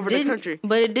all over the country.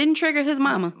 But it didn't trigger his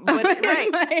mama.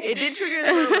 It did trigger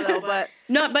his mama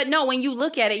though, but no, when you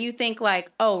look at it, you think like,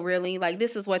 oh, really? Like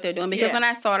this is what they're doing? Because when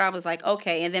I saw it, I was like,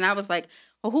 okay, and then I was like,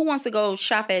 well, who wants to go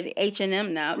shop at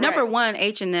H&M now? Right. Number one,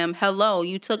 H&M, hello,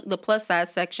 you took the plus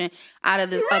size section out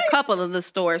of a couple of the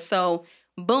stores. So,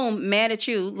 boom, mad at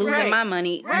you, losing my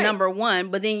money, number one.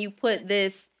 But then you put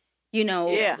this,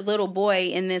 little boy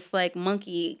in this, like,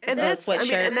 monkey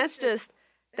sweatshirt. And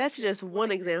that's just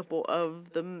one example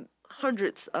of the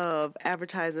hundreds of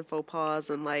advertising faux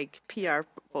pas and, like, PR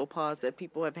faux pas that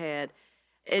people have had.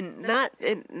 And not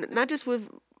just with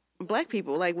black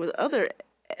people, like with other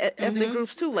ethnic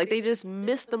groups too. Like they just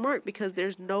miss the mark because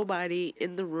there's nobody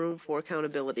in the room for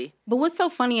accountability. But what's so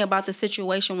funny about the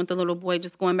situation with the little boy,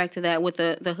 just going back to that with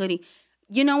the hoodie,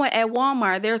 you know what, at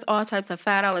Walmart there's all types of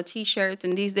 $5 t-shirts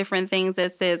and these different things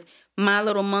that says my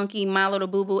little monkey, my little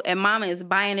boo-boo, and mama is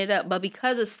buying it up. But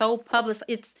because it's so public,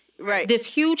 it's this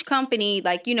huge company,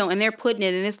 like, and they're putting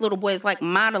it, and this little boy is like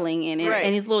modeling in it,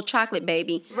 and his little chocolate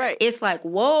baby. Right. It's like,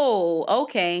 whoa,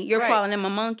 okay, you're calling him a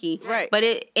monkey. Right. But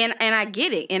and I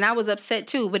get it, and I was upset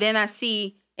too. But then I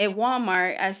see at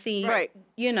Walmart,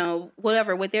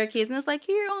 whatever with their kids, and it's like,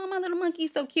 here, oh, my little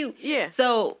monkey's so cute. Yeah.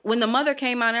 So when the mother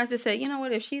came out, I just said, you know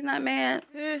what, if she's not mad,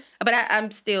 but I'm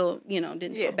still,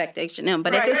 didn't go back to H&M.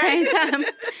 But at the same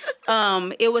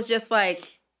time, it was just like,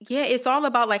 yeah, it's all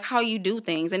about like how you do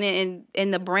things,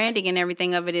 and the branding and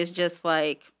everything of it is just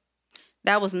like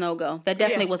that was no go. That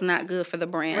definitely was not good for the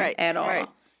brand at all. Right.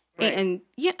 And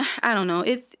I don't know.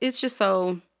 It's just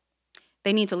so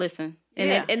they need to listen,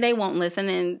 and they won't listen,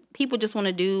 and people just want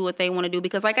to do what they want to do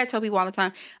because, like I tell people all the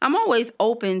time, I'm always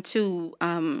open to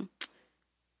to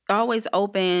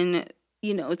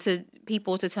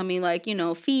people to tell me like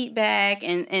feedback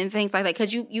and things like that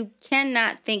because you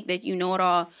cannot think that you know it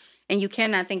all. And you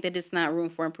cannot think that it's not room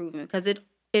for improvement because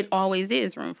it always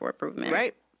is room for improvement.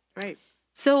 Right.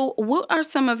 So what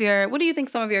do you think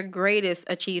some of your greatest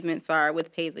achievements are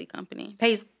with Paisley Company?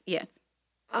 Yes.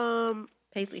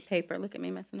 Paisley Paper. Look at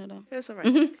me messing it up. That's all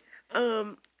right.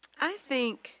 I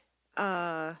think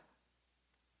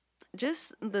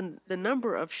just the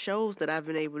number of shows that I've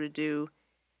been able to do,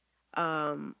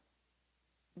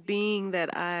 being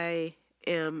that I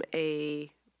am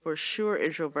for sure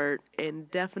introvert and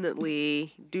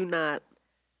definitely I do not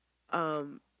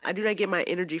get my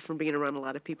energy from being around a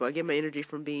lot of people. I get my energy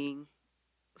from being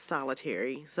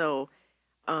solitary. So,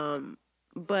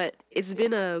 but it's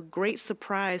been a great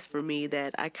surprise for me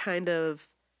that I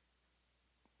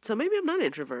so maybe I'm not an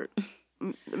introvert.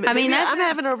 I'm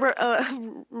having a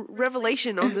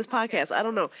revelation on this podcast. I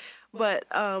don't know. But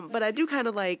I do kind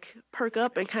of like perk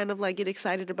up and kind of like get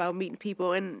excited about meeting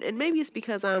people. And maybe it's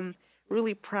because I'm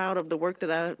really proud of the work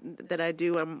that I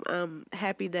do. I'm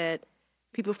happy that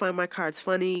people find my cards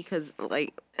funny because,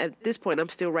 like, at this point, I'm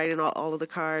still writing all of the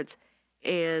cards,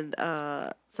 and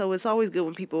so it's always good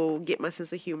when people get my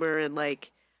sense of humor and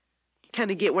like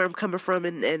kind of get where I'm coming from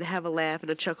and have a laugh and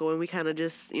a chuckle, and we kind of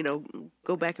just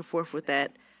go back and forth with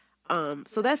that.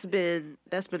 So that's been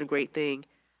a great thing.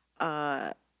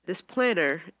 This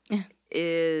planner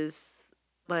is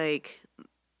like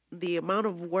the amount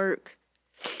of work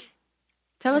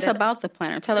Tell us about the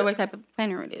planner. Tell her what type of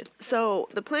planner it is. So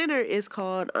the planner is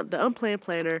called the Unplanned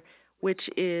Planner, which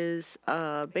is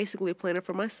basically a planner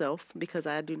for myself because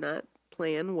I do not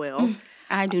plan well.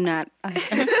 I do not.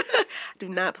 Do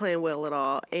not plan well at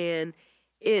all. And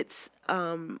it's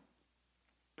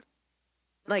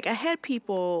like I had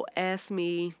people ask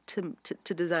me to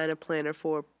design a planner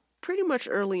for pretty much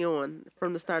early on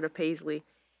from the start of Paisley.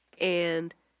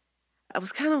 And I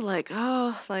was kind of like,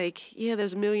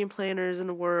 there's a million planners in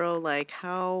the world. Like,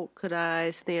 how could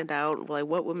I stand out? Like,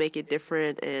 what would make it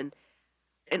different? And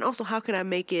also, how could I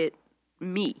make it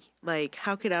me? Like,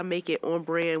 how could I make it on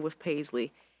brand with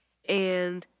Paisley?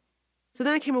 And so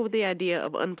then I came up with the idea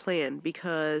of Unplanned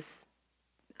because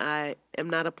I am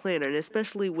not a planner. And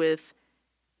especially with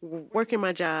working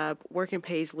my job, working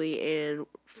Paisley, and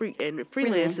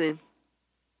freelancing,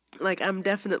 like, I'm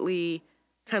definitely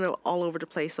kind of all over the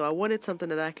place. So I wanted something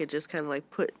that I could just kind of like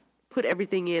put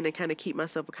everything in and kind of keep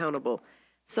myself accountable.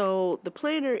 So the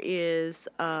planner is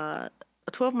a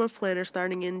 12-month planner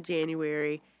starting in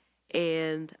January,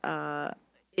 and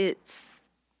it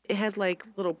has like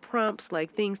little prompts,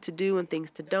 like things to do and things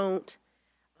to don't.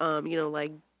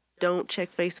 Like don't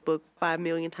check Facebook 5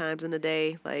 million times in a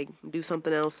day. Like do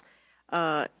something else.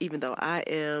 Even though I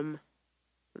am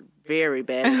very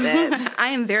bad at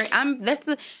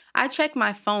that. I check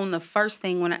my phone the first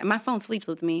thing when my phone sleeps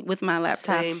with me with my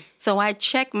laptop. Same. So I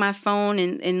check my phone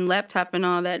and laptop and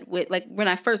all that with, like, when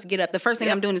I first get up, the first thing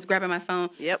I'm doing is grabbing my phone,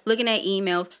 looking at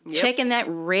emails, checking that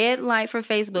red light for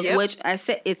Facebook, which I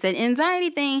said it's an anxiety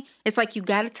thing. It's like you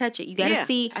got to touch it. You got to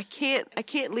see. I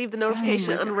can't leave the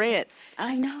notification unread.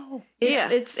 I know.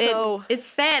 It's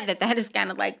sad that has kind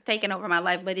of like taken over my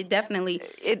life, but it definitely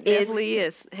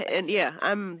is. And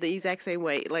I'm the exact same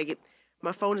way. Like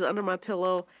my phone is under my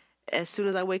pillow. As soon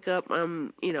as I wake up,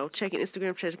 I'm, checking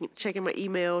Instagram, checking my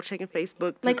email, checking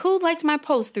Facebook. Like, who liked my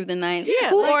post through the night? Yeah.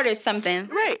 Who ordered something?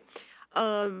 Right.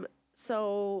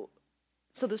 So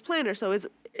this planner, so it's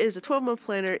a 12-month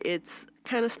planner. It's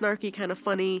kind of snarky, kind of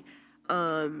funny.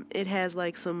 It has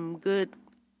like some good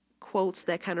quotes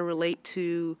that kind of relate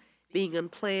to being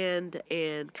unplanned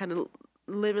and kind of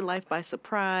living life by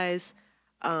surprise.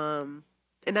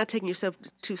 And not taking yourself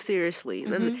too seriously,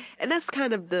 and that's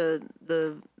kind of the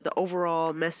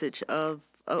overall message of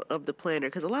the planner,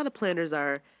 because a lot of planners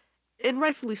are, and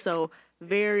rightfully so,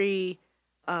 very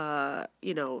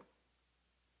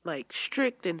like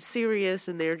strict and serious,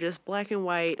 and they're just black and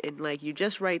white, and like you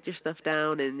just write your stuff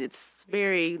down, and it's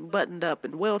very buttoned up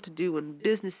and well-to-do and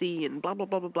businessy and blah blah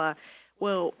blah blah blah.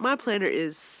 Well, my planner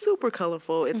is super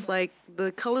colorful. It's like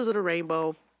the colors of the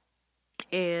rainbow,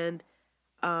 and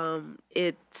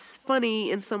it's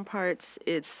funny in some parts.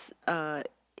 It's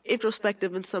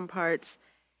introspective in some parts.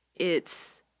 It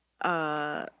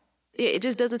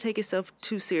just doesn't take itself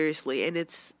too seriously,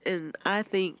 and I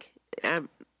think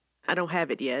I don't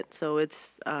have it yet, so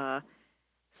it's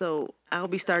so I'll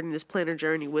be starting this planner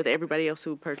journey with everybody else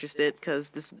who purchased it, because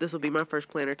this will be my first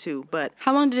planner too. But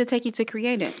how long did it take you to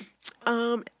create it?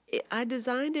 I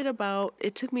designed it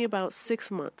it took me about 6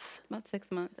 months.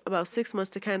 About 6 months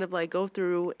to kind of like go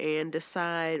through and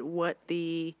decide what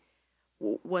the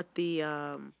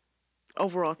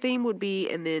overall theme would be,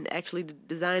 and then actually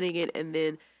designing it. And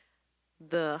then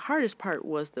the hardest part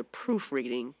was the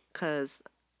proofreading, because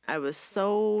I was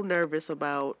so nervous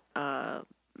about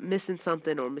missing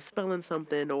something or misspelling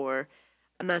something or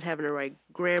not having the right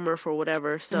grammar for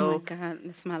whatever. So, oh my God,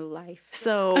 that's my life.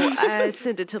 So I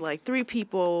sent it to like 3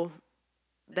 people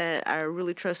that I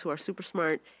really trust who are super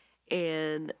smart,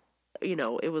 and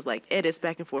it was like edits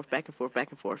back and forth.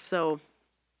 So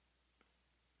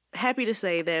happy to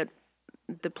say that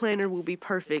the planner will be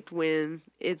perfect when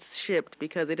it's shipped,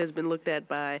 because it has been looked at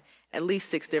by at least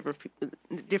 6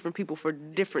 different people for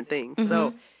different things.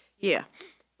 So yeah,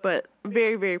 but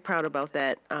very, very proud about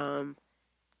that.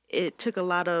 It took a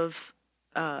lot of,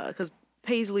 because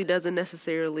Paisley doesn't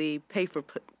necessarily pay for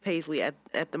Paisley at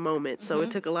the moment. So it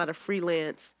took a lot of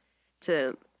freelance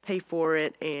to pay for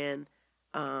it. And,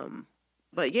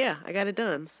 but yeah, I got it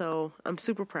done. So I'm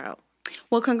super proud.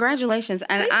 Well, congratulations.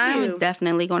 And Thank you.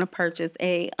 Definitely going to purchase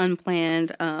a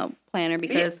Unplanned planner,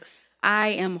 because I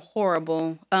am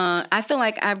horrible. I feel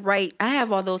like I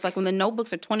have all those, like when the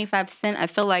notebooks are 25 cents, I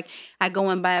feel like I go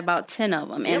and buy about 10 of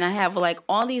them. And I have like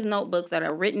all these notebooks that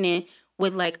are written in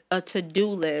with like a to-do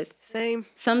list. Same.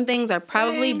 Some things are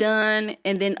probably done,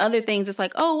 and then other things it's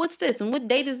like, oh, what's this? And what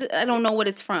date is it? I don't know what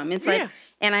it's from. It's like,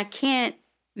 and I can't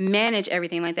manage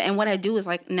everything like that. And what I do is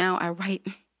like, now I write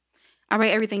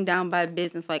everything down by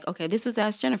business. Like, okay, this is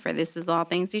Ask Jennifer. This is All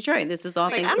Things Detroit. This is All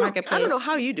Things Marketplace. I don't know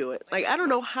how you do it. Like, I don't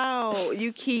know how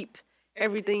you keep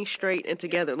everything straight and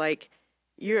together. Like,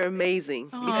 You're amazing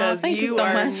because thank you so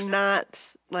are much. not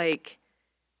like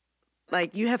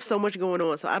you have so much going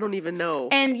on. So I don't even know.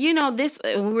 And this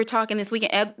we were talking this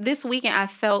weekend. This weekend, I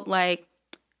felt like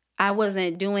I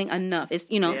wasn't doing enough. It's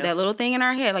that little thing in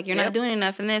our head, like you're not doing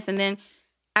enough in this. And then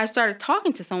I started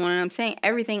talking to someone, and I'm saying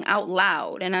everything out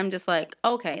loud, and I'm just like,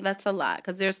 okay, that's a lot,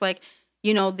 because there's like,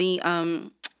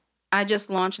 I just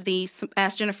launched the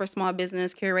Ask Jennifer Small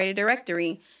Business Curated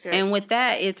Directory, and with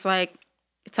that, it's like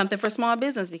it's something for small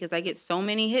business, because I get so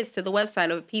many hits to the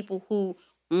website of people who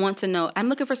want to know, I'm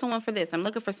looking for someone for this, I'm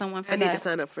looking for someone for that. I need to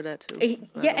sign up for that too.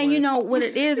 Yeah, and what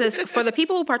it is for the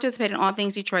people who participate in All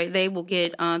Things Detroit, they will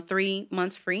get 3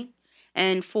 months free,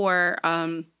 and for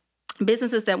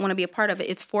businesses that want to be a part of it,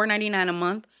 it's $4.99 a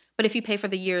month. But if you pay for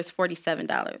the year, it's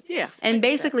 $47. Yeah. And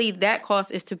basically that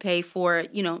cost is to pay for,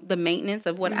 the maintenance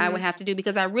of what I would have to do,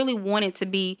 because I really want it to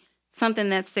be something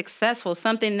that's successful,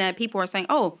 something that people are saying,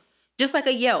 oh, just like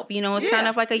a Yelp, it's kind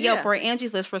of like a Yelp or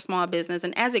Angie's List for small business.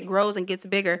 And as it grows and gets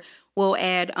bigger, we'll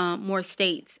add more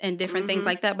states and different things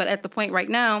like that. But at the point right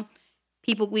now,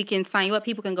 we can sign you up.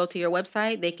 People can go to your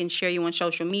website. They can share you on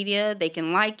social media. They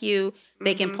can like you.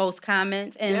 They can post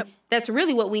comments. And that's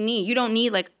really what we need. You don't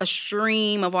need like a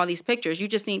stream of all these pictures. You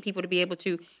just need people to be able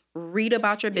to read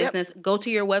about your business, go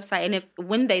to your website. And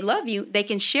when they love you, they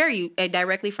can share you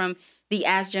directly from the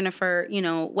Ask Jennifer,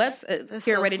 website,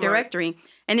 curated directory.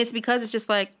 And it's because it's just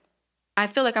like, I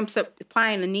feel like I'm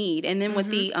supplying a need. And then with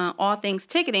the All Things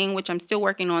ticketing, which I'm still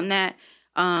working on that,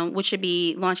 which should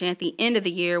be launching at the end of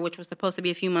the year, which was supposed to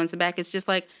be a few months back. It's just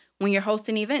like when you're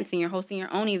hosting events and you're hosting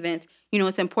your own events,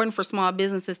 it's important for small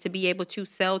businesses to be able to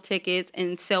sell tickets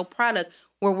and sell product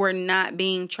where we're not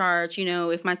being charged.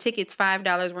 If my ticket's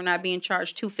 $5, we're not being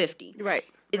charged $2.50. Right.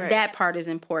 That part is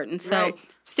important. So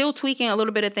still tweaking a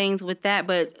little bit of things with that.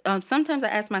 But sometimes I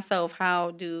ask myself,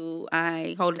 how do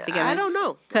I hold it together? I don't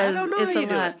know. Because it's a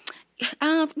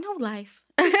lot. No life.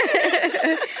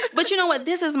 But you know what?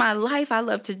 This is my life. I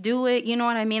love to do it. You know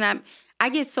what I mean? I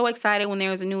get so excited when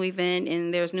there's a new event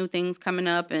and there's new things coming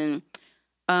up. And,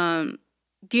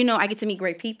 I get to meet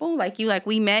great people like you. Like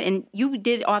we met and you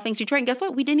did All Things Detroit. And guess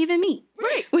what? We didn't even meet.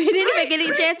 Right. We didn't even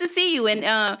get a chance to see you. And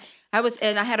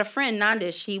I had a friend,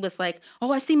 Nandish. He was like,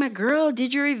 "Oh, I see my girl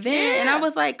did your event," and I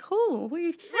was like, "Who? Who are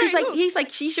you?" He's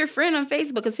like, "She's your friend on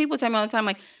Facebook." Because people tell me all the time,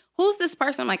 like, "Who's this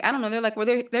person?" I'm like, "I don't know." They're like, "Well,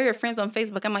 they're your friends on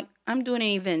Facebook." I'm like, "I'm doing an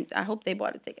event. I hope they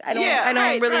bought a ticket." I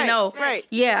don't really know. Right.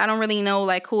 Yeah, I don't really know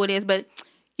like who it is, but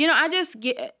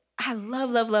I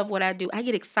love what I do. I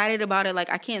get excited about it. Like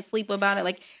I can't sleep about it.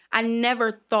 Like I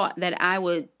never thought that I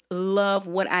would love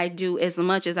what I do as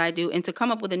much as I do, and to come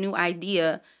up with a new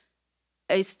idea.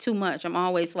 It's too much. I'm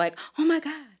always like, oh my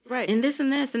God. Right. And this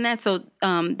and this and that. So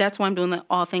that's why I'm doing the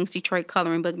All Things Detroit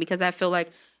coloring book, because I feel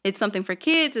like it's something for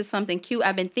kids. It's something cute.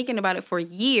 I've been thinking about it for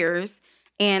years,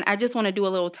 and I just want to do a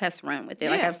little test run with it.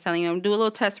 Like I was telling you, I'm do a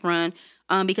little test run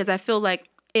because I feel like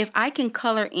if I can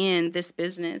color in this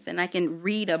business and I can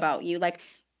read about you, like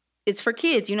it's for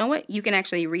kids. You know what? You can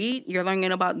actually read. You're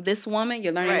learning about this woman.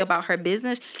 You're learning about her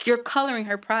business. You're coloring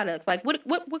her products. Like what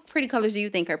pretty colors do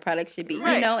you think her products should be?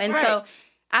 Right. And so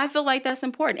I feel like that's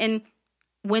important. And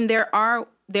when there are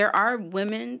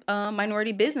women,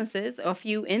 minority businesses, a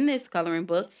few in this coloring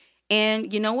book,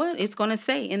 and you know what? It's going to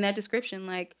say in that description,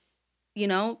 like,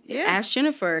 Ask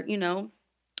Jennifer,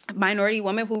 minority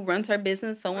woman who runs her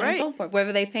business, so on and so forth.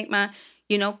 Whether they paint my,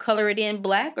 color it in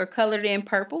black or color it in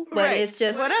purple, but it's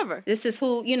just whatever. This is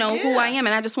who, who I am,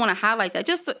 and I just want to highlight that.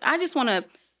 I just want to.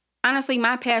 Honestly,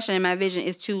 my passion and my vision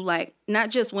is to like not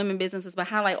just women businesses, but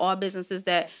highlight all businesses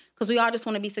because we all just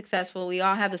want to be successful. We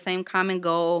all have the same common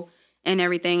goal and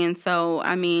everything. And so,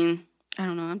 I mean, I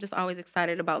don't know. I'm just always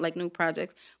excited about like new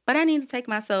projects, but I need to take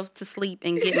myself to sleep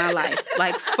and get my life,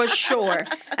 like for sure.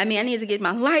 I mean, I need to get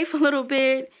my life a little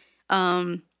bit.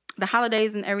 The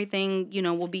holidays and everything,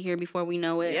 will be here before we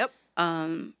know it. Yep.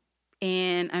 And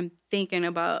I'm thinking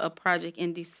about a project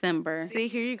in December. See,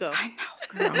 here you go. I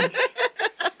know, girl.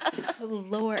 Oh,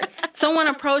 Lord. Someone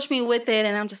approached me with it,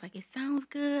 and I'm just like, it sounds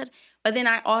good. But then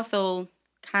I also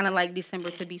kind of like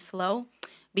December to be slow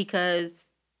because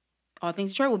All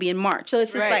Things Detroit will be in March. So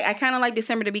it's just like, I kind of like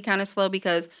December to be kind of slow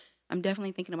because I'm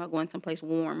definitely thinking about going someplace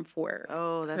warm for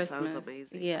Christmas. Sounds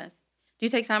amazing. Yes. Do you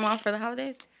take time off for the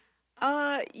holidays?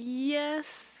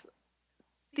 Yes.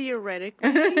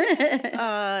 Theoretically.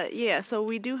 So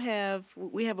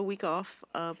we have a week off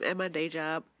at my day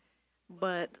job,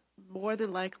 but more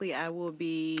than likely I will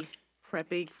be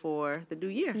prepping for the new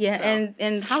year. Yeah, so.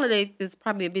 and holiday is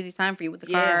probably a busy time for you with the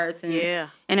cards and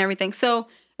everything. So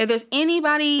if there's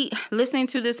anybody listening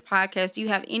to this podcast, do you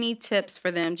have any tips for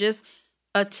them? Just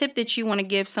a tip that you want to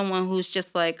give someone who's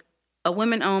just like a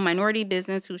women-owned minority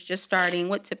business who's just starting,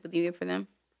 what tip would you give for them?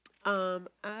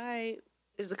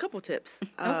 There's a couple tips.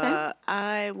 Okay.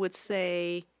 I would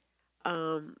say,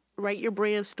 write your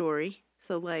brand story.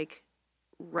 So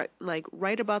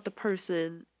write about the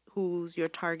person who's your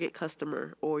target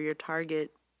customer or your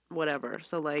target whatever.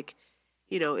 So like,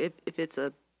 if it's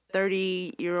a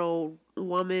 30-year-old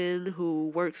woman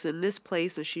who works in this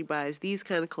place and she buys these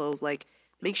kind of clothes, like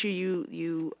make sure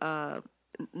you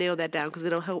nail that down because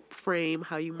it'll help frame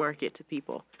how you market to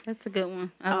people. That's a good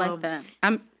one. I like that.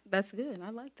 That's good.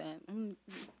 I like that.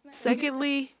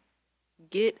 Secondly,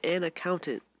 get an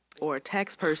accountant or a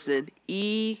tax person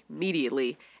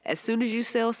immediately. As soon as you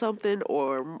sell something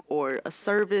or a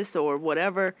service or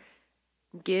whatever,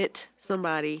 get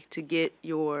somebody to get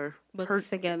your books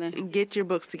together and get your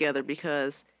books together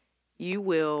because you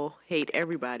will hate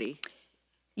everybody.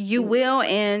 You will,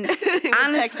 and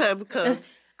tax time comes.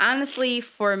 Honestly,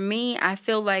 for me, I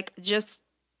feel like just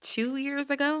 2 years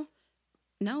ago,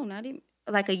 no, not even,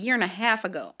 like a year and a half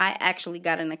ago, I actually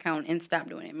got an account and stopped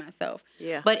doing it myself.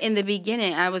 Yeah. But in the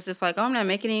beginning, I was just like, oh, I'm not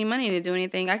making any money to do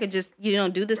anything. I could just,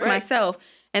 do this myself.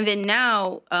 And then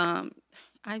now,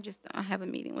 I have a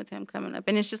meeting with him coming up,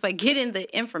 and it's just like getting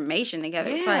the information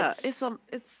together. Yeah, it's so.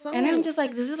 And I'm just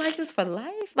like, is it like this for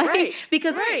life? Like, right.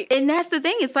 Because, and that's the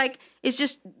thing. It's like it's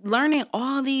just learning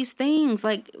all these things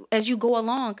like as you go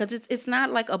along, because it's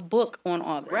not like a book on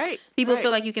all this. Right. People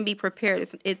feel like you can be prepared.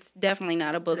 It's definitely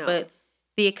not a book, but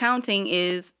the accounting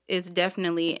is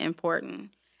definitely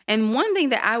important. And one thing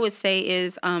that I would say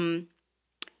is,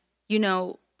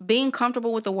 being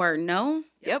comfortable with the word no.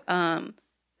 Yep.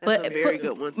 That's a very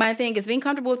good one. My thing is being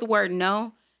comfortable with the word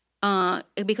no,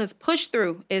 because push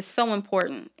through is so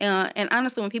important. And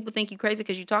honestly, when people think you're crazy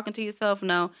because you're talking to yourself,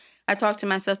 no, I talk to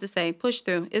myself to say, push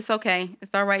through. It's okay.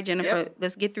 It's all right, Jennifer. Yep.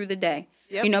 Let's get through the day.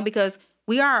 Yep. Because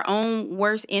we are our own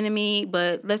worst enemy,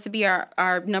 but let's be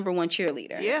our number one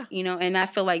cheerleader. Yeah. And I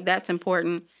feel like that's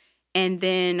important. And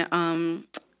then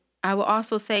I will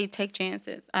also say take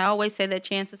chances. I always say that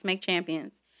chances make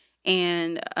champions.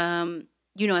 And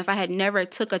if I had never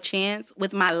took a chance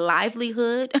with my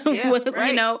livelihood,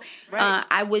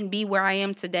 I wouldn't be where I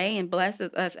am today and blessed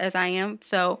as I am.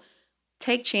 So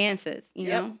take chances, you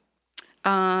know.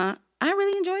 I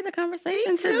really enjoyed the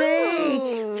conversation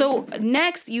today. So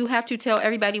next, you have to tell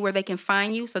everybody where they can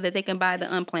find you so that they can buy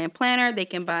the Unplanned Planner. They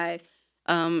can buy,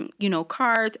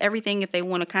 cards, everything if they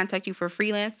want to contact you for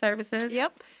freelance services.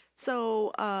 Yep.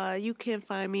 So you can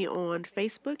find me on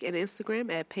Facebook and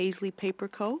Instagram at Paisley Paper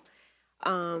Co.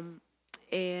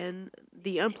 And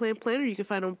the Unplanned Planner you can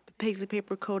find on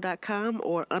PaisleyPaperCo.com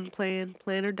or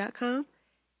UnplannedPlanner.com.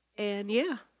 And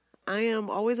yeah, I am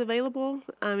always available.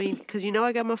 I mean, because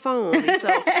I got my phone.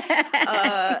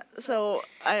 So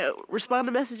I respond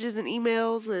to messages and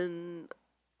emails and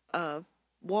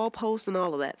wall posts and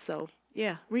all of that. So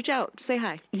yeah, reach out, say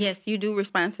hi. Yes, you do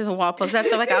respond to the wall posts. I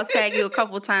feel like I'll tag you a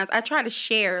couple of times. I try to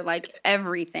share like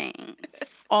everything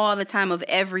all the time of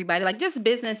everybody, like just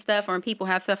business stuff or when people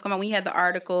have stuff come on. We had the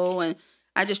article and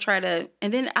I just try to,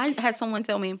 and then I had someone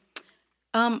tell me,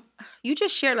 you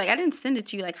just shared, like, I didn't send it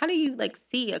to you. Like, how do you like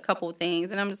see a couple of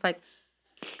things? And I'm just like,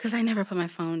 because I never put my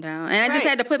phone down. And I just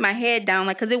had to put my head down,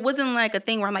 like, because it wasn't like a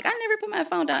thing where I'm like, I never put my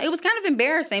phone down. It was kind of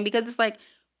embarrassing because it's like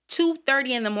 2:30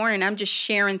 in the morning. I'm just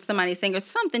sharing somebody's thing or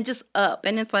something just up.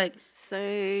 And it's like.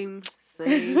 Same.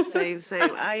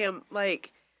 I am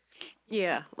like,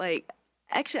 yeah, like,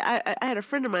 actually, I had a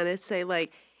friend of mine that say,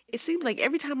 like, it seems like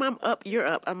every time I'm up, you're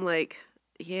up. I'm like,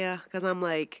 yeah, because I'm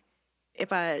like,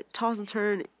 if I toss and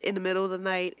turn in the middle of the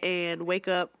night and wake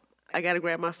up, I got to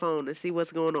grab my phone and see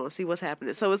what's going on, see what's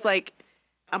happening. So it's like,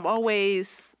 I'm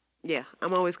always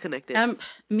connected.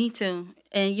 Me too.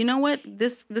 And you know what?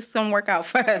 This is going to work out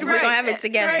for us. We're going to have it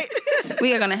together. Right.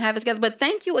 We are going to have it together. But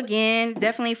thank you again,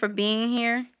 definitely, for being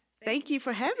here. Thank you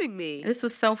for having me. This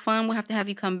was so fun. We'll have to have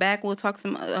you come back. We'll talk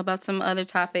about some other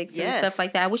topics and stuff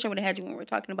like that. I wish I would have had you when we were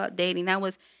talking about dating. That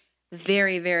was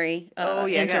very, very I got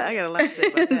a lot to say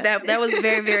about that. that was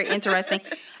very, very interesting.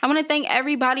 I want to thank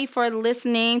everybody for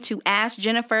listening to Ask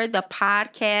Jennifer, the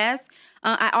podcast.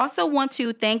 I also want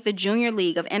to thank the Junior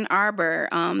League of Ann Arbor.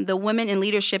 The Women in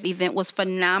Leadership event was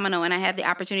phenomenal, and I had the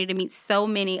opportunity to meet so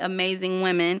many amazing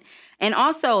women. And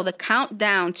also the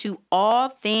countdown to All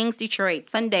Things Detroit,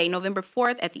 Sunday, November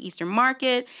 4th at the Eastern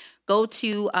Market. Go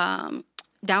to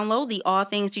download the All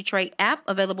Things Detroit app,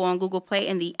 available on Google Play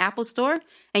and the Apple Store.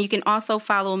 And you can also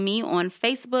follow me on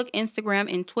Facebook, Instagram,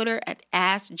 and Twitter at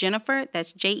Ask Jennifer.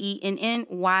 That's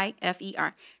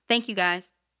JENNYFER. Thank you, guys.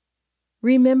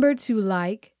 Remember to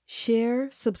like, share,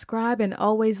 subscribe, and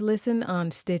always listen on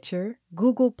Stitcher,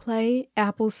 Google Play,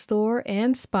 Apple Store,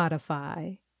 and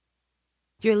Spotify.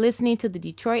 You're listening to the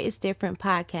Detroit is Different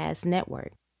podcast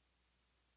network.